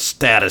awesome. My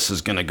status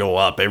is going to go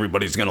up.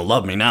 Everybody's going to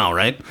love me now,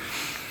 right?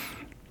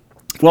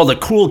 Well, the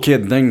cool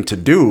kid thing to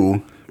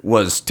do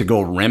was to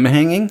go rim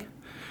hanging.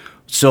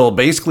 So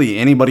basically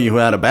anybody who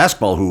had a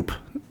basketball hoop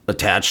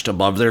attached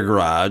above their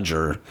garage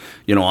or,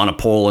 on a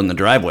pole in the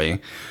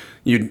driveway,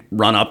 you'd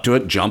run up to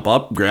it, jump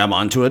up, grab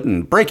onto it,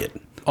 and break it.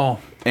 Oh.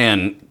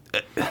 And,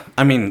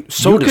 I mean,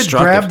 so you could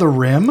destructive. grab the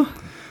rim?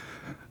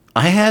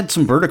 I had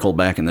some vertical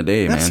back in the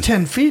day, That's man.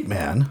 10 feet,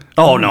 man.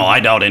 Oh, no, I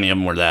doubt any of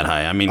them were that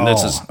high. I mean,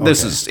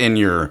 this is in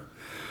your,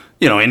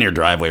 in your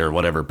driveway or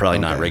whatever, probably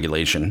not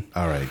regulation.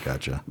 All right,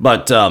 gotcha.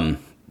 But,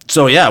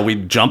 so yeah,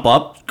 we'd jump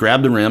up,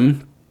 grab the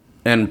rim,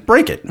 and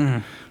break it.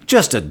 Mm.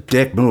 Just a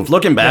dick move.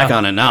 Looking back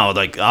on it now,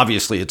 like,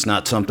 obviously it's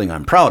not something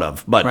I'm proud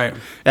of. But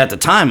at the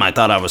time, I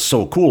thought I was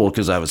so cool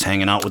because I was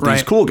hanging out with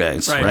these cool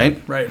guys,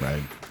 right?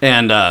 Right.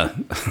 And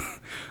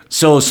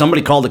so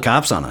somebody called the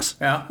cops on us.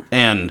 Yeah.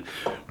 And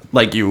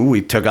like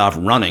we took off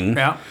running.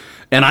 Yeah.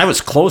 And I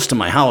was close to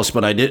my house,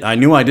 but I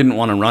knew I didn't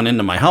want to run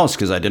into my house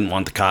because I didn't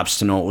want the cops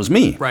to know it was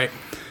me. Right.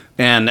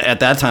 And at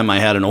that time, I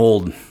had an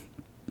old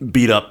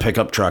beat-up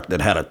pickup truck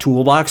that had a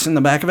toolbox in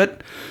the back of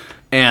it.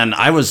 And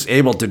I was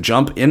able to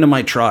jump into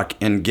my truck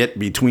and get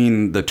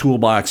between the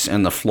toolbox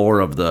and the floor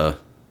of the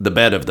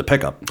bed of the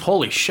pickup.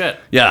 Holy shit.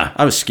 Yeah,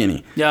 I was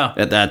skinny. Yeah.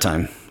 At that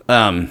time.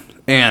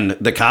 And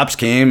the cops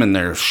came and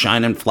they're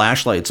shining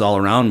flashlights all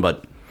around,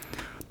 but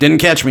didn't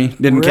catch me.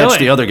 Didn't catch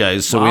the other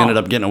guys, so we ended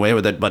up getting away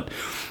with it. But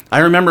I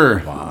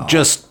remember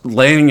just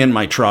laying in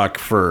my truck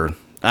for,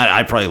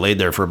 I probably laid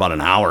there for about an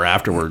hour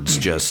afterwards,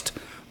 just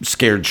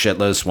scared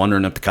shitless,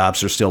 wondering if the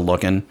cops are still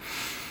looking.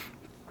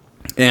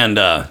 And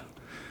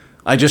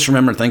I just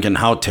remember thinking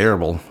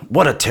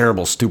what a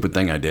terrible, stupid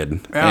thing I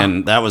did. Yeah.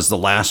 And that was the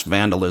last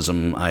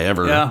vandalism I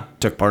ever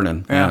took part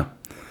in. Yeah.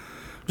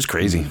 It was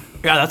crazy.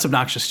 Yeah, that's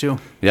obnoxious too.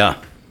 Yeah.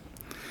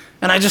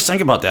 And I just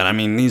think about that. I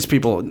mean, these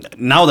people,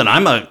 now that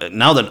I'm a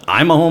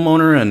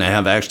homeowner and I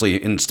have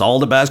actually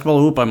installed a basketball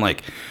hoop, I'm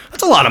like,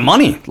 that's a lot of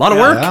money, a lot of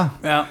work.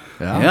 Yeah.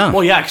 Yeah.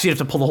 Well, because you have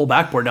to pull the whole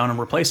backboard down and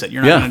replace it.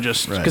 You're not going to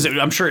just, because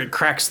I'm sure it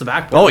cracks the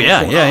backboard. Oh,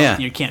 yeah.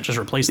 You can't just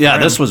replace the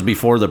rim. This was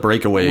before the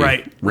breakaway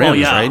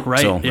rims, right?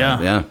 Right, so,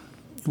 yeah.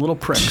 Little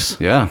pricks.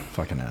 Yeah.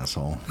 Fucking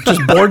asshole.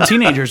 Just bored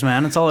teenagers,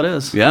 man. That's all it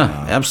is.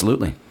 Yeah,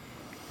 absolutely.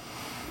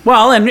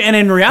 Well, and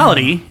in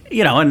reality,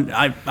 and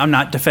I'm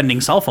not defending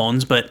cell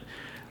phones, but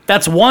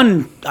that's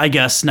one, I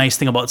guess, nice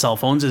thing about cell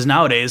phones is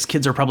nowadays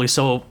kids are probably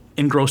so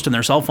engrossed in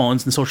their cell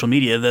phones and social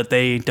media that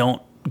they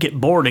don't get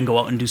bored and go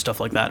out and do stuff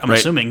like that. I'm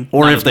assuming.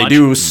 Or if they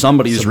do,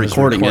 somebody's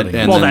recording it.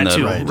 And well, then that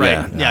too,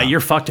 right. Yeah, you're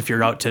fucked if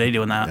you're out today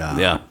doing that.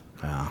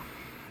 Yeah.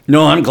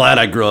 No, I'm glad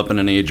I grew up in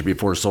an age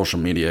before social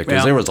media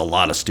because there was a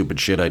lot of stupid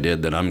shit I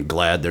did that I'm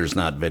glad there's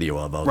not video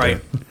of out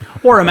there.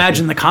 Or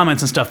imagine the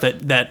comments and stuff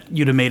that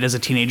you'd have made as a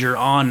teenager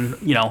on,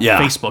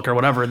 Facebook or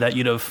whatever that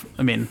you'd have,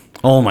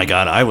 Oh my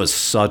God, I was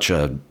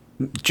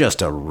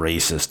just a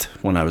racist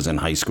when I was in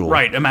high school.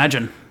 Right,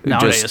 imagine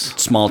nowadays. Just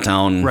small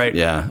town. Right.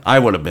 Yeah, I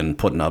would have been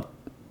putting up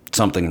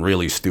something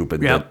really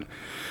stupid. Yeah. That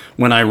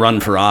when I run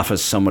for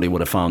office, somebody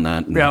would have found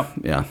that. And,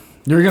 yeah.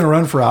 You're going to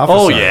run for office?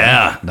 Oh,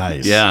 yeah.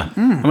 Nice. Yeah.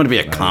 I'm going to be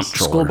a comptroller.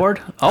 School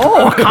board?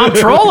 Oh, a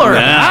comptroller.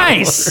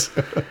 Nice.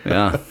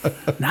 Yeah.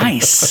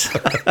 Nice.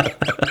 All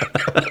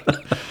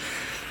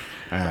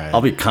right.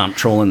 I'll be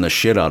comptrolling the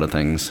shit out of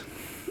things.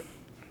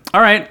 All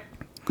right.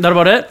 That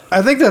about it?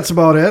 I think that's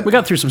about it. We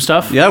got through some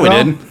stuff. Yeah, we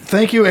did.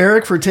 Thank you,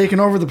 Eric, for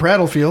taking over the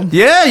Prattlefield.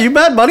 Yeah, you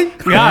bet, buddy.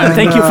 Yeah, and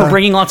thank you for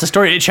bringing lots of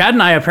stories. Chad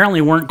and I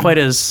apparently weren't quite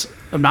as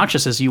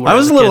obnoxious as you were. I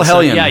was a little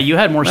hellion. Yeah, you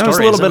had more stories. I was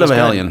a little bit of a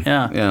hellion.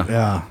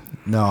 Yeah.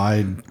 No,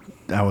 I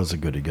was a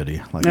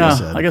goody-goody, like I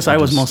said. I guess I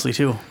was mostly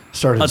too.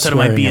 Started outside of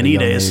my B&E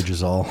days. Age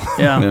is all.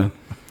 Yeah.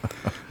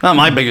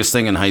 My biggest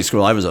thing in high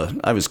school, I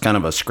was kind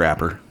of a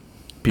scrapper.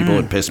 People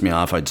would piss me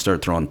off. I'd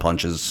start throwing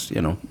punches,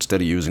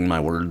 instead of using my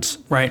words.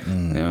 Right.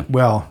 Yeah.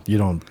 Well, you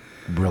don't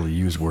really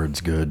use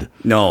words good.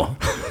 No.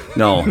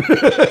 Now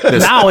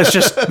it's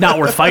just not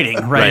worth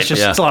fighting, right? It's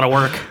just it's a lot of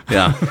work.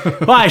 Yeah.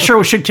 Well, I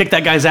sure should kick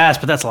that guy's ass,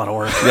 but that's a lot of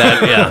work.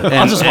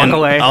 I'll just walk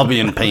away. I'll be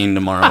in pain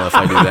tomorrow if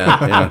I do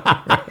that. Yeah.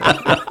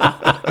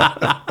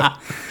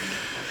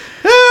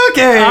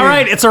 Okay. All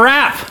right, it's a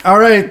wrap. All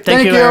right.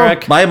 Thank you,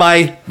 Eric.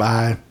 Bye-bye.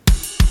 Bye.